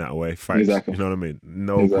Dunn's heading that away. Facts. Exactly. You know what I mean?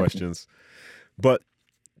 No questions. But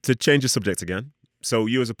to change the subject again, so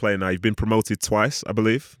you as a player now, you've been promoted twice, I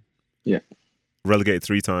believe. Yeah. Relegated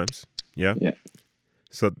 3 times. Yeah? Yeah.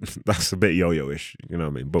 So that's a bit yo-yo-ish, you know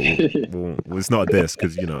what I mean? But it's not this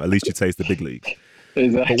because, at least you taste the big league.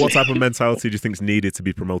 Exactly. But what type of mentality do you think is needed to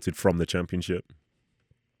be promoted from the Championship?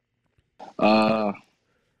 The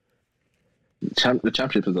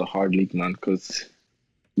Championship is a hard league, man, because,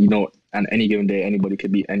 on any given day, anybody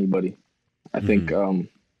could beat anybody. I think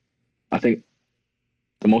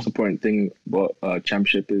the most important thing about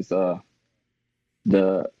Championship is you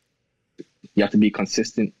have to be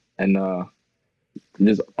consistent, and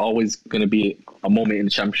there's always going to be a moment in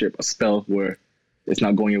the Championship, a spell where it's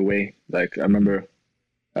not going your way. I remember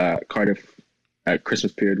Cardiff at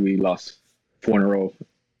Christmas period, we lost 4 in a row,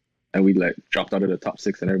 and we dropped out of the top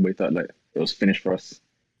 6, and everybody thought it was finished for us.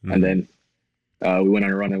 And then we went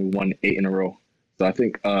on a run and we won 8 in a row. So I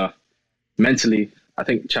think mentally,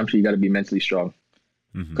 Championship, you got to be mentally strong,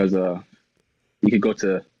 because you could go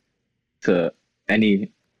to the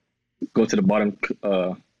bottom.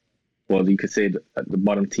 You could say the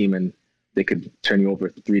bottom team, and they could turn you over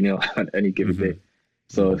 3-0 on any given day.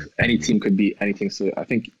 So any team could beat anything. So I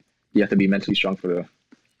think you have to be mentally strong for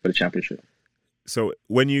the Championship. So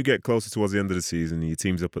when you get closer towards the end of the season, your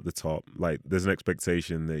team's up at the top. Like, there's an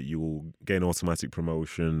expectation that you will gain automatic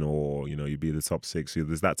promotion, or you be the top 6. So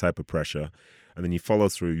there's that type of pressure, and then you follow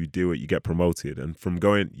through, you do it, you get promoted, and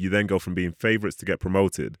you then go from being favourites to get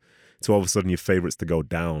promoted to all of a sudden your favourites to go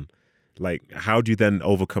down. Like, how do you then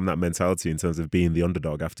overcome that mentality in terms of being the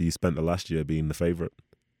underdog after you spent the last year being the favourite?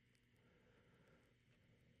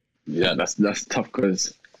 Yeah, that's tough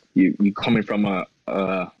because you coming from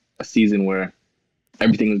a season where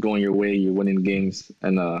everything is going your way, you're winning games,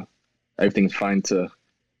 and everything's fine, to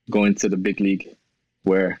go into the big league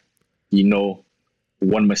where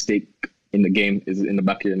one mistake in the game is in the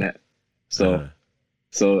back of your net. So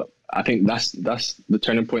I think that's the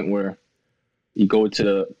turning point where you go to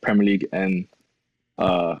the Premier League and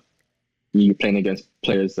you're playing against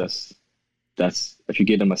players that's if you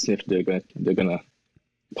give them a sniff, they're gonna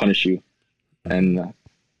punish you, and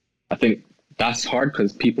I think that's hard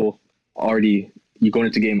because people you go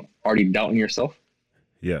into the game already doubting yourself.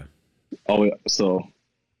 Yeah. Oh, so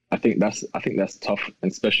I think that's tough,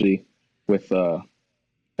 especially with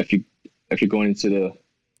if you're going into the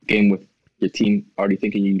game with your team already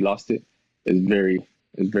thinking you lost it, is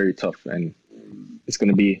very tough, and it's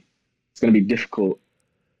gonna be difficult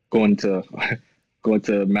going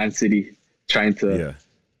to Man City trying to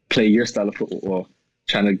play your style of football,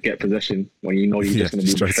 trying to get possession when you're just going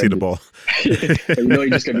to be trying to see the ball. You're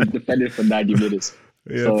just going to be defended for 90 minutes.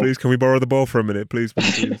 Yeah, so, please, can we borrow the ball for a minute, please?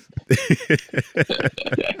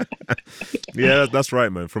 Yeah, that's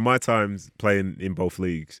right, man. From my times playing in both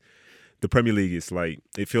leagues, the Premier League is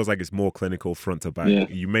it feels like it's more clinical front to back. Yeah,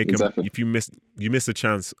 you make exactly. If you miss a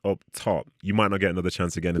chance up top, you might not get another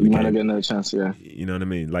chance again in the game. You might not get another chance, yeah. You know what I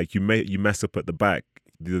mean? Like, you mess up at the back,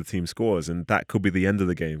 the other team scores, and that could be the end of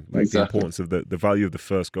the game. Like, exactly. The importance of the value of the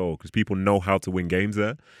first goal, because people know how to win games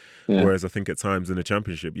there. Yeah. Whereas I think at times in the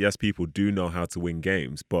Championship, yes, people do know how to win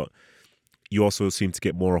games, but you also seem to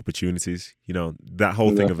get more opportunities. That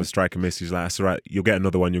whole thing of a striker miss is like, that's right, you'll get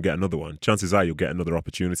another one. Chances are you'll get another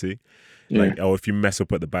opportunity. Yeah. If you mess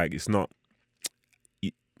up at the back, it's not...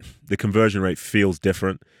 The conversion rate feels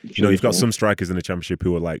different. You've got some strikers in the Championship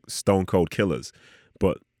who are like stone cold killers,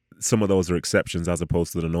 but some of those are exceptions as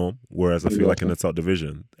opposed to the norm. Whereas I feel like in the top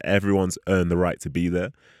division, everyone's earned the right to be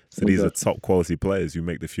there. So these are top quality players who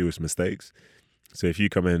make the fewest mistakes. So if you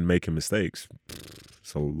come in making mistakes,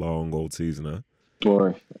 it's a long old season, huh?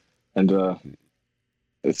 Boy, and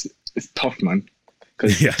it's tough, man.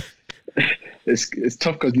 Cause it's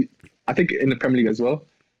tough because I think in the Premier League as well,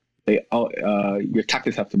 your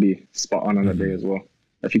tactics have to be spot on the day as well.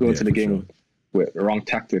 If you go into the game with wrong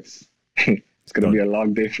tactics, it's going to be a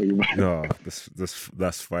long day for you, man. No,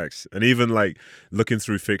 that's facts. And even looking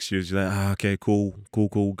through fixtures, you're like, okay, cool.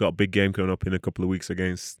 Got a big game coming up in a couple of weeks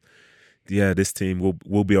against, this team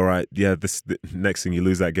will be all right. Yeah, the next thing you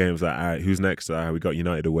lose that game, it's like, all right, who's next? We got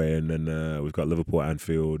United away, and then we've got Liverpool at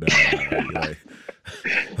Anfield.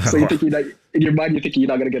 So you think in your mind, you're thinking you're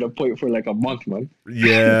not going to get a point for a month, man.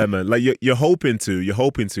 Yeah, man. You're hoping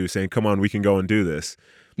to, saying, come on, we can go and do this.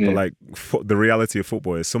 But the reality of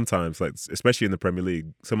football is sometimes, especially in the Premier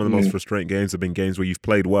League, some of the most frustrating games have been games where you've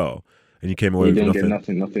played well and you came away with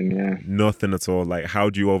nothing. Nothing at all. How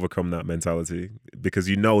do you overcome that mentality? Because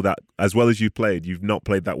you know that as well as you played, you've not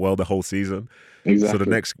played that well the whole season. Exactly. So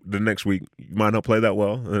the next week you might not play that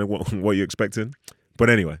well. And what you're expecting. But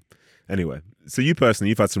anyway. So you personally,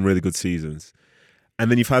 you've had some really good seasons.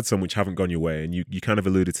 And then you've had some which haven't gone your way, and you kind of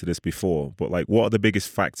alluded to this before. But what are the biggest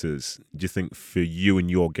factors do you think for you in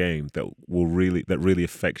your game that really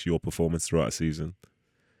affects your performance throughout a season?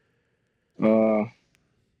 What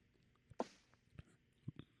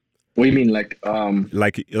do you mean,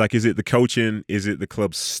 is it the coaching? Is it the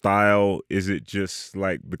club's style? Is it just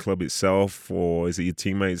the club itself, or is it your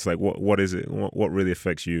teammates? What is it? What really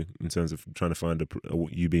affects you in terms of trying to find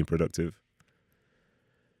you being productive?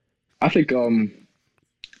 I think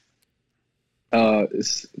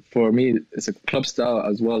for me, it's a club style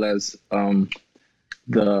as well as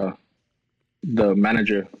the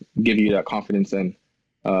manager giving you that confidence and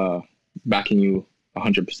backing you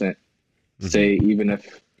 100%. Say even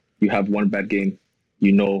if you have one bad game,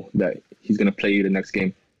 you know that he's going to play you the next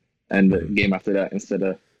game and the game after that, instead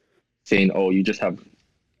of saying, oh,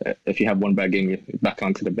 if you have one bad game, you're back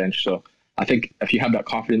onto the bench. So I think if you have that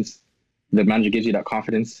confidence, the manager gives you that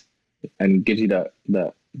confidence and gives you that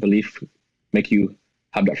belief, make you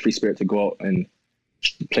have that free spirit to go out and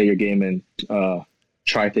play your game and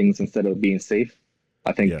try things instead of being safe.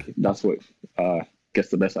 I think that's what gets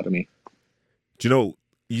the best out of me. Do you know,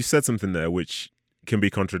 you said something there which can be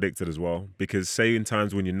contradicted as well, because say in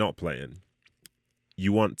times when you're not playing,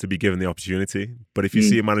 you want to be given the opportunity. But if you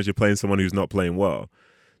see a manager playing someone who's not playing well,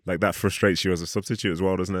 like that frustrates you as a substitute as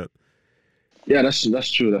well, doesn't it? Yeah, that's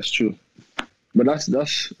true. That's true. But that's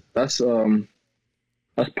part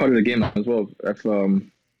of the game as well.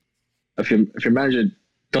 If your manager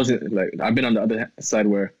doesn't, like, I've been on the other side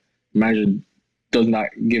where manager does not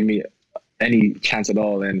give me any chance at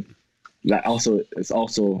all, and that it's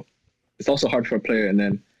also hard for a player, and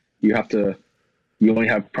then you only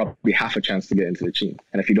have probably half a chance to get into the team,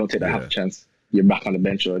 and if you don't take that half a chance, you're back on the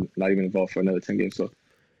bench or not even involved for another 10 games. So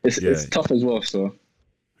it's tough as well. So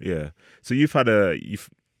so you've had is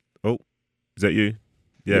that you?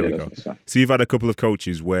 Yeah, we go. So you've had a couple of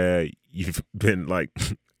coaches where you've been like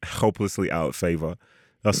hopelessly out of favor.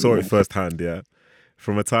 I saw it firsthand. Yeah,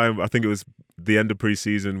 from a time, I think it was the end of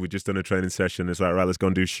preseason, we just done a training session. It's like, right, let's go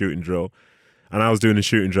and do shooting drill. And I was doing a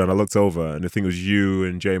shooting drill, and I looked over, and the thing was you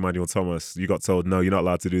and J. Emmanuel Thomas. You got told, no, you're not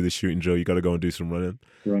allowed to do this shooting drill. You got to go and do some running.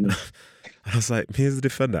 And I was like, here's the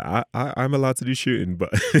defender. I'm allowed to do shooting, but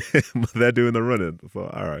they're doing the running. I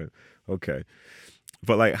thought, all right, okay.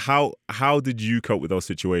 But like, how did you cope with those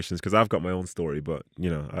situations? Because I've got my own story, but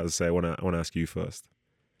as I say, I want to ask you first.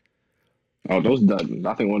 Oh, I think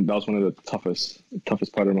that was one of the toughest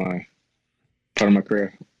part of my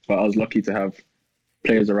career. But I was lucky to have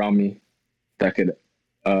players around me that could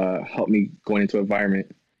help me going into an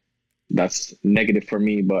environment that's negative for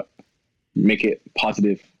me, but make it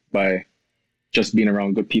positive by just being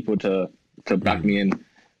around good people to back me in.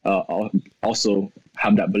 Also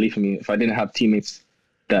have that belief in me. If I didn't have teammates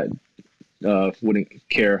that wouldn't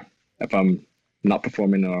care if I'm not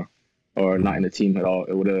performing or not in the team at all,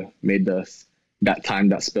 it would have made that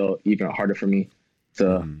spell even harder for me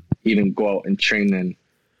to even go out and train and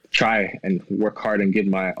try and work hard and give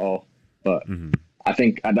my all. But I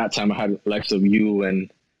think at that time I had likes of you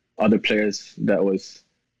and other players that was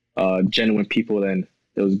genuine people, and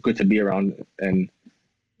it was good to be around, and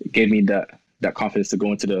it gave me that confidence to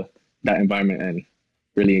go into that environment and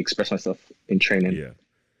really express myself in training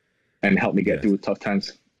and help me get through tough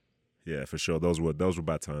times. Yeah, for sure. Those were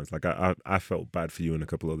bad times. Like I felt bad for you and a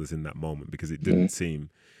couple others in that moment because it didn't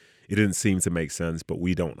seem to make sense, but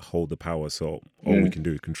we don't hold the power, so all we can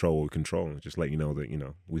do is control what we control, and just let you know that,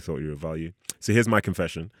 we thought you were of value. So here's my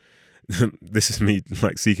confession. This is me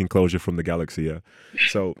like seeking closure from the galaxy, yeah.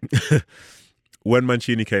 So when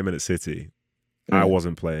Mancini came in at City, I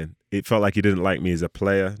wasn't playing. It felt like he didn't like me as a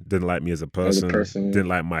player, didn't like me as a person, didn't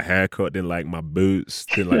like my haircut, didn't like my boots,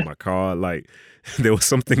 didn't like my car. Like, there was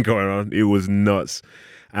something going on. It was nuts.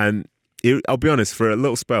 And I'll be honest, for a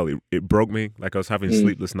little spell, it broke me. Like, I was having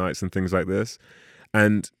sleepless nights and things like this.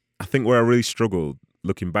 And I think where I really struggled,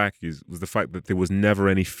 looking back, was the fact that there was never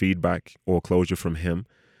any feedback or closure from him.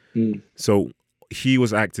 So he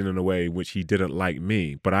was acting in a way in which he didn't like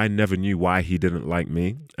me, but I never knew why he didn't like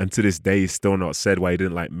me. And to this day, he's still not said why he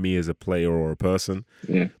didn't like me as a player or a person.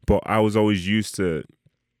 But I was always used to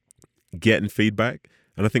getting feedback.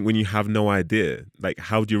 And I think when you have no idea, like,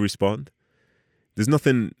 how do you respond? There's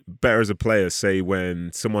nothing better as a player, say,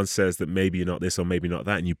 when someone says that maybe you're not this or maybe not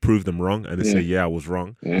that, and you prove them wrong, and they say, yeah, I was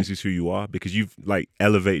wrong. This is who you are, because you've like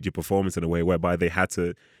elevated your performance in a way whereby they had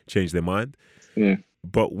to change their mind.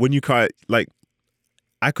 But when you can't, like,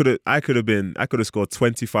 I could have scored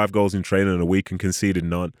 25 goals in training in a week and conceded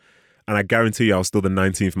none. And I guarantee you I was still the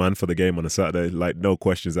 19th man for the game on a Saturday, like, no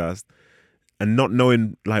questions asked. And not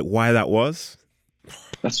knowing like why that was.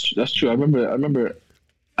 That's true. I remember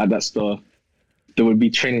at that store, there would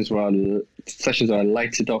be trainings sessions where I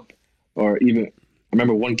lighted up, or even I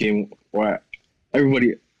remember one game where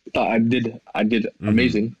everybody thought I did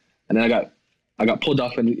amazing, and then I got pulled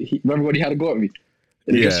off, and everybody had to go at me.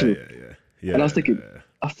 And and I was thinking,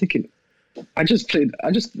 I just played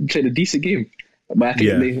a decent game, but I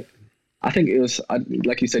think it was,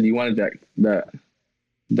 like you said, you wanted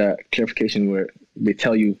that clarification where they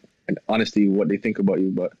tell you and honestly what they think about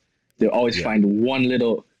you, but they always find one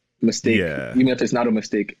little mistake, even if it's not a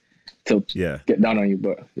mistake, to get down on you.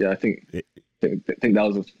 But I think that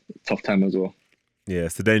was a tough time as well. Yeah,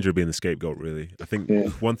 it's the danger of being the scapegoat, really. I think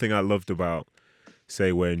one thing I loved about,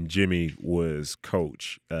 say, when Jimmy was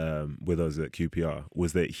coach with us at QPR,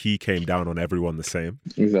 was that he came down on everyone the same.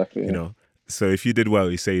 Exactly. You know, so if you did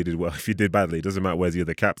well, you say you did well. If you did badly, it doesn't matter whether you're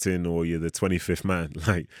the captain or you're the 25th man.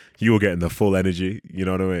 Like, you were getting the full energy. You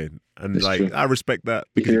know what I mean? And it's like, true. I respect that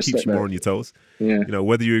because it keeps you more on your toes. Yeah. You know,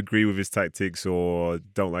 whether you agree with his tactics or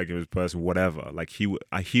don't like him as a person, whatever. Like, he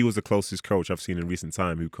was the closest coach I've seen in recent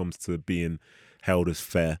time who comes to being held as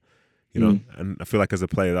fair. You know, and I feel like as a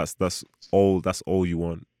player, that's all you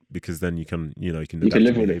want, because then you can adapt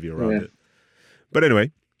your behavior around it. But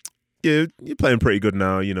anyway, you're playing pretty good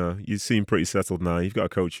now. You know, you seem pretty settled now. You've got a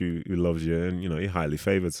coach who loves you, and you know you're highly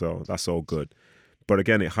favored, so that's all good. But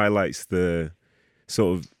again, it highlights the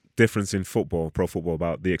sort of difference in football, pro football,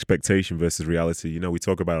 about the expectation versus reality. You know, we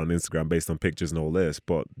talk about it on Instagram based on pictures and all this,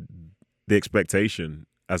 but the expectation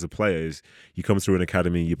as a player is you come through an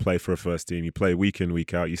academy, you play for a first team, you play week in,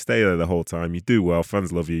 week out, you stay there the whole time, you do well,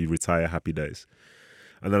 fans love you, you retire, happy days.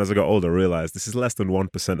 And then as I got older, I realized this is less than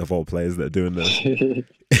 1% of all players that are doing this.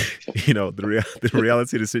 You know, the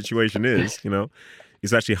reality of the situation is, you know,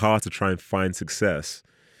 it's actually hard to try and find success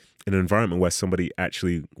in an environment where somebody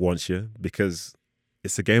actually wants you, because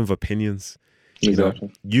it's a game of opinions. Exactly. You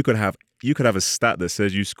know, you could have a stat that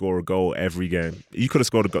says you score a goal every game. You could have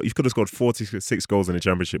scored a goal. You could have scored 46 goals in the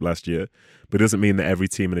championship last year, but it doesn't mean that every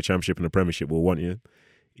team in the championship and the Premiership will want you,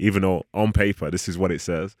 even though on paper this is what it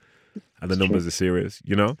says, and the numbers are serious.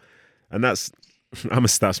 You know, and that's I'm a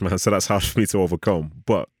stats man, so that's hard for me to overcome.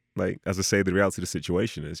 But like as I say, the reality of the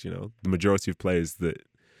situation is, you know, the majority of players that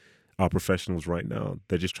are professionals right now,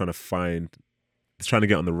 they're just trying to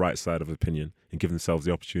get on the right side of opinion and give themselves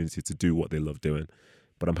the opportunity to do what they love doing.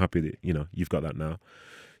 But I'm happy that, you know, you've got that now.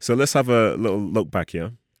 So let's have a little look back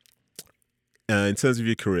here. In terms of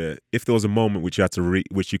your career, if there was a moment which you had to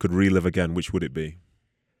which you could relive again, which would it be?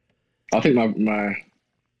 I think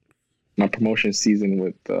my promotion season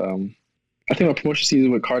with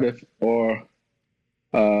Cardiff, or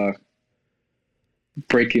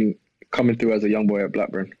coming through as a young boy at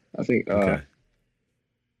Blackburn. I think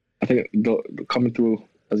coming through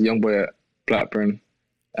as a young boy at Blackburn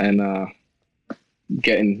and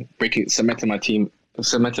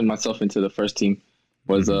cementing myself into the first team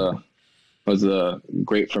was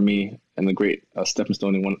great for me and a great stepping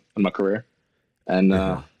stone in my career. And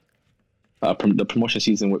the promotion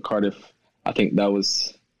season with Cardiff, I think that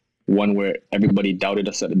was one where everybody doubted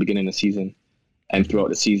us at the beginning of the season and throughout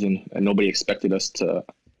the season, and nobody expected us to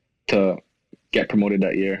get promoted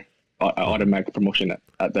that year. Automatic promotion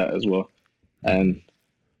at that as well. And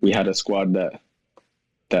we had a squad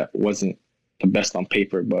that wasn't the best on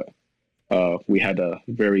paper, but we had a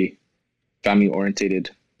very family oriented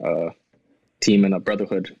team and a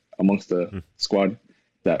brotherhood amongst the squad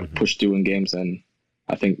that pushed through in games, and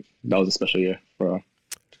I think that was a special year for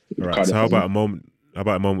Cardiff. So how about a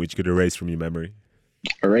moment which you could erase from your memory?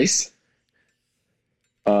 Erase?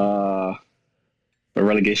 The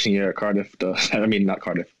relegation year at Cardiff. Not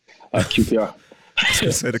Cardiff. QPR. I was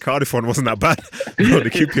going to say the Cardiff one wasn't that bad. No, the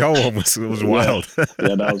QPR one was wild.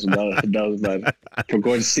 Yeah, that was bad. For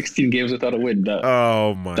going 16 games without a win, that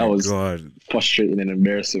was God, frustrating and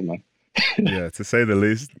embarrassing, man. Yeah, to say the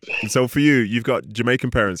least. So for you, you've got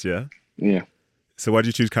Jamaican parents, yeah? Yeah. So why did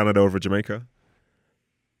you choose Canada over Jamaica?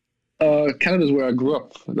 Canada's where I grew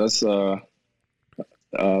up. That's I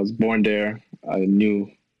was born there. I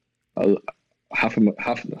knew half of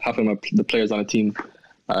the players on the team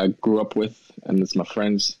I grew up with, and it's my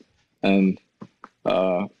friends. And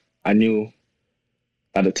I knew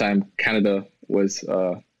at the time Canada was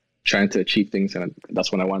trying to achieve things, and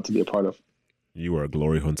that's what I wanted to be a part of. You were a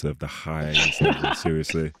glory hunter of the highest level,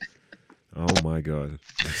 seriously. Oh my God.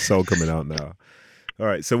 It's so coming out now. All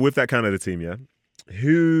right, so with that Canada team, yeah,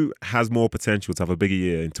 who has more potential to have a bigger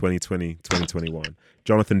year in 2020, 2021?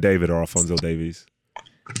 Jonathan David or Alphonso Davies?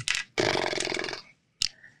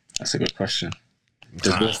 That's a good question.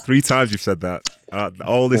 3 times you've said that.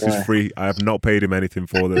 All this is free. I have not paid him anything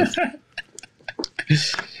for this.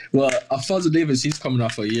 Well, Alphonso Davies, he's coming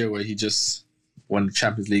off a year where he just won the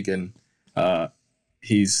Champions League, and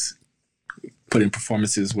he's put in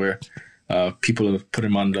performances where people have put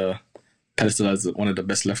him on the pedestal as one of the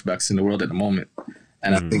best left backs in the world at the moment.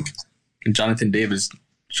 And I think Jonathan Davies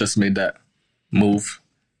just made that move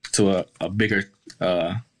to a bigger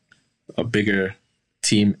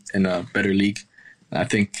team in a better league. And I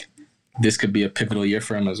think this could be a pivotal year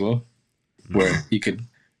for him as well, where he could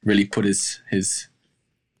really put his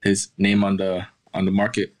name on the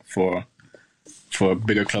market for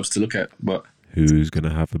bigger clubs to look at. But who's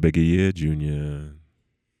gonna have a bigger year, Junior?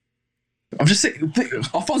 I'm just saying,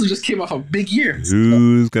 Alphonso just came off a big year.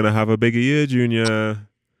 Who's gonna have a bigger year, Junior?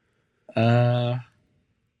 I'll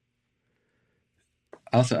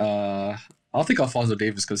think Alphonso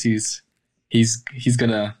Davies, because he's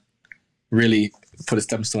gonna really put a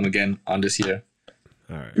stepping stone again on this year.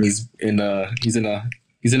 All right. And he's in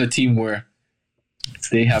a team where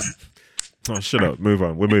they have. Oh, shut up! Move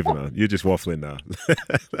on. We're moving on. You're just waffling now.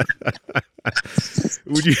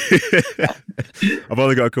 Would you? I've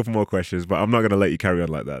only got a couple more questions, but I'm not going to let you carry on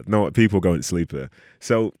like that. No, people going to sleep here.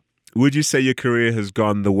 So, would you say your career has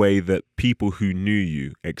gone the way that people who knew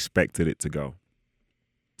you expected it to go?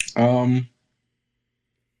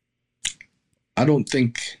 I don't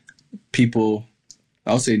think people.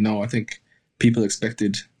 I'll say no. I think people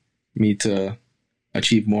expected me to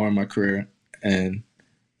achieve more in my career, and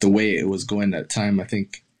the way it was going at that time, I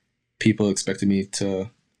think people expected me to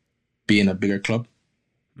be in a bigger club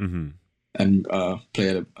and play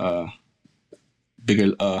at a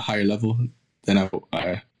bigger, higher level than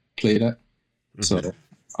I played at. So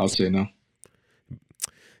I'll say no. Do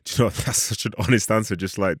you know, that's such an honest answer,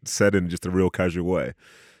 just like said in just a real casual way.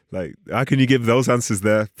 Like, how can you give those answers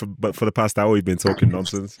there? But for the past hour, you've been talking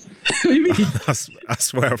nonsense. What do you mean? I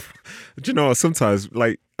swear. Do you know, sometimes,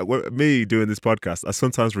 like, me doing this podcast, I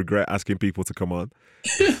sometimes regret asking people to come on.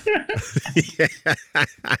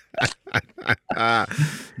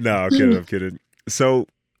 No, I'm kidding. So,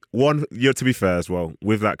 you're, to be fair as well,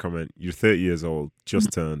 with that comment, you're 30 years old,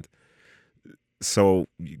 just turned. So,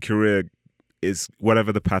 your career is,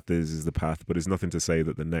 whatever the path is the path, but it's nothing to say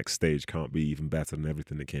that the next stage can't be even better than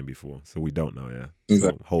everything that came before. So we don't know, yeah.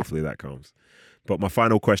 So hopefully that comes. But my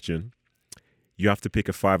final question, you have to pick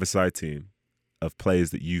a five-a-side team of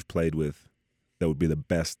players that you've played with that would be the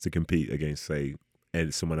best to compete against, say,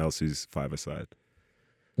 someone else who's five-a-side.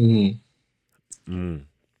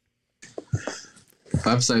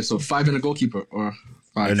 Five-a-side, so 5 and a goalkeeper, or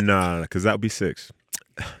 5? Nah, because that would be 6.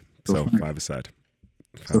 So five-a-side.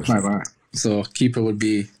 So 5, all right. So keeper would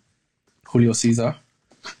be Julio Cesar.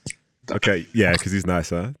 Okay, yeah, because he's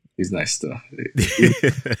nice, huh? He's nice though.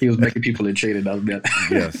 He was making people in trading. That was bad.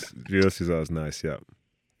 Yes, Julio Cesar is nice. Yeah.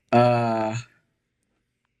 I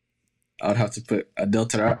would have to put Adel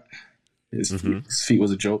Taarabt. His feet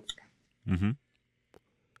was a joke. Rio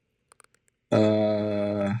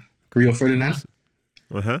Ferdinand.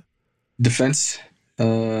 Defense.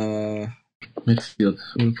 Midfield.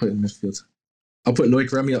 I'm gonna put in midfield. I'll put Loic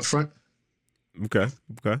Remy up front. Okay.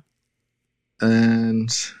 And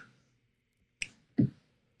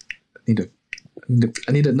I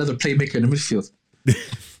need another playmaker in the midfield.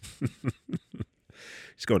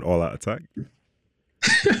 He's going all out attack.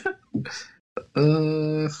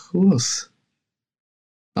 Who else?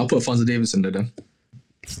 I'll put Alphonso Davies in there then.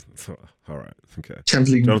 All right. Okay.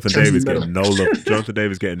 Jonathan Davis getting no love. Jonathan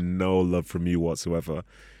Davis getting no love from you whatsoever.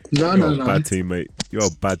 No. Bad teammate. You're a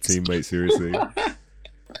bad teammate. Seriously.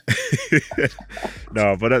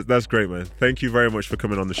 No, but that's great, man. Thank you very much for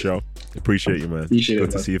coming on the show. Appreciate you, man.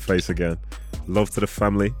 Good to see your face again. Love to the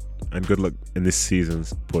family, and good luck in this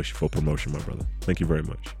season's push for promotion, my brother. Thank you very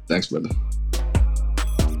much. Thanks, brother.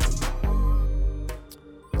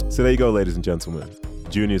 So there you go, ladies and gentlemen.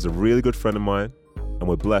 Junior is a really good friend of mine, and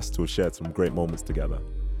we're blessed to have shared some great moments together.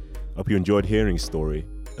 I hope you enjoyed hearing his story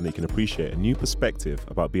and that you can appreciate a new perspective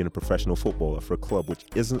about being a professional footballer for a club which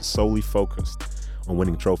isn't solely focused on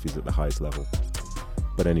winning trophies at the highest level.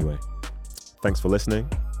 But anyway, thanks for listening,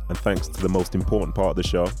 and thanks to the most important part of the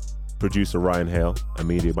show, producer Ryan Hale and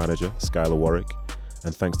media manager Skylar Warwick,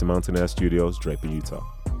 and thanks to Mountain Air Studios, Draper, Utah.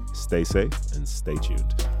 Stay safe and stay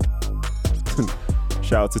tuned.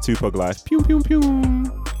 Shout out to Tupac Life. Pew, pew, pew.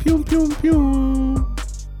 Pew, pew, pew.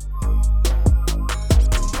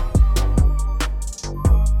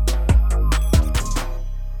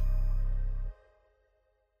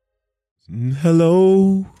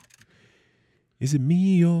 Hello? Is it me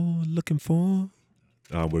you're looking for?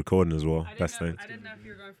 We're recording as well. Best thing. I didn't know if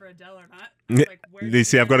you were going for Adele or not. Like, you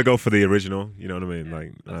see, I've got to go for the original. You know what I mean? Yeah.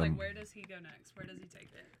 Like, I was like, where does he go next? Where does he take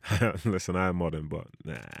it? Listen, I am modern, but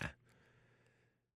nah.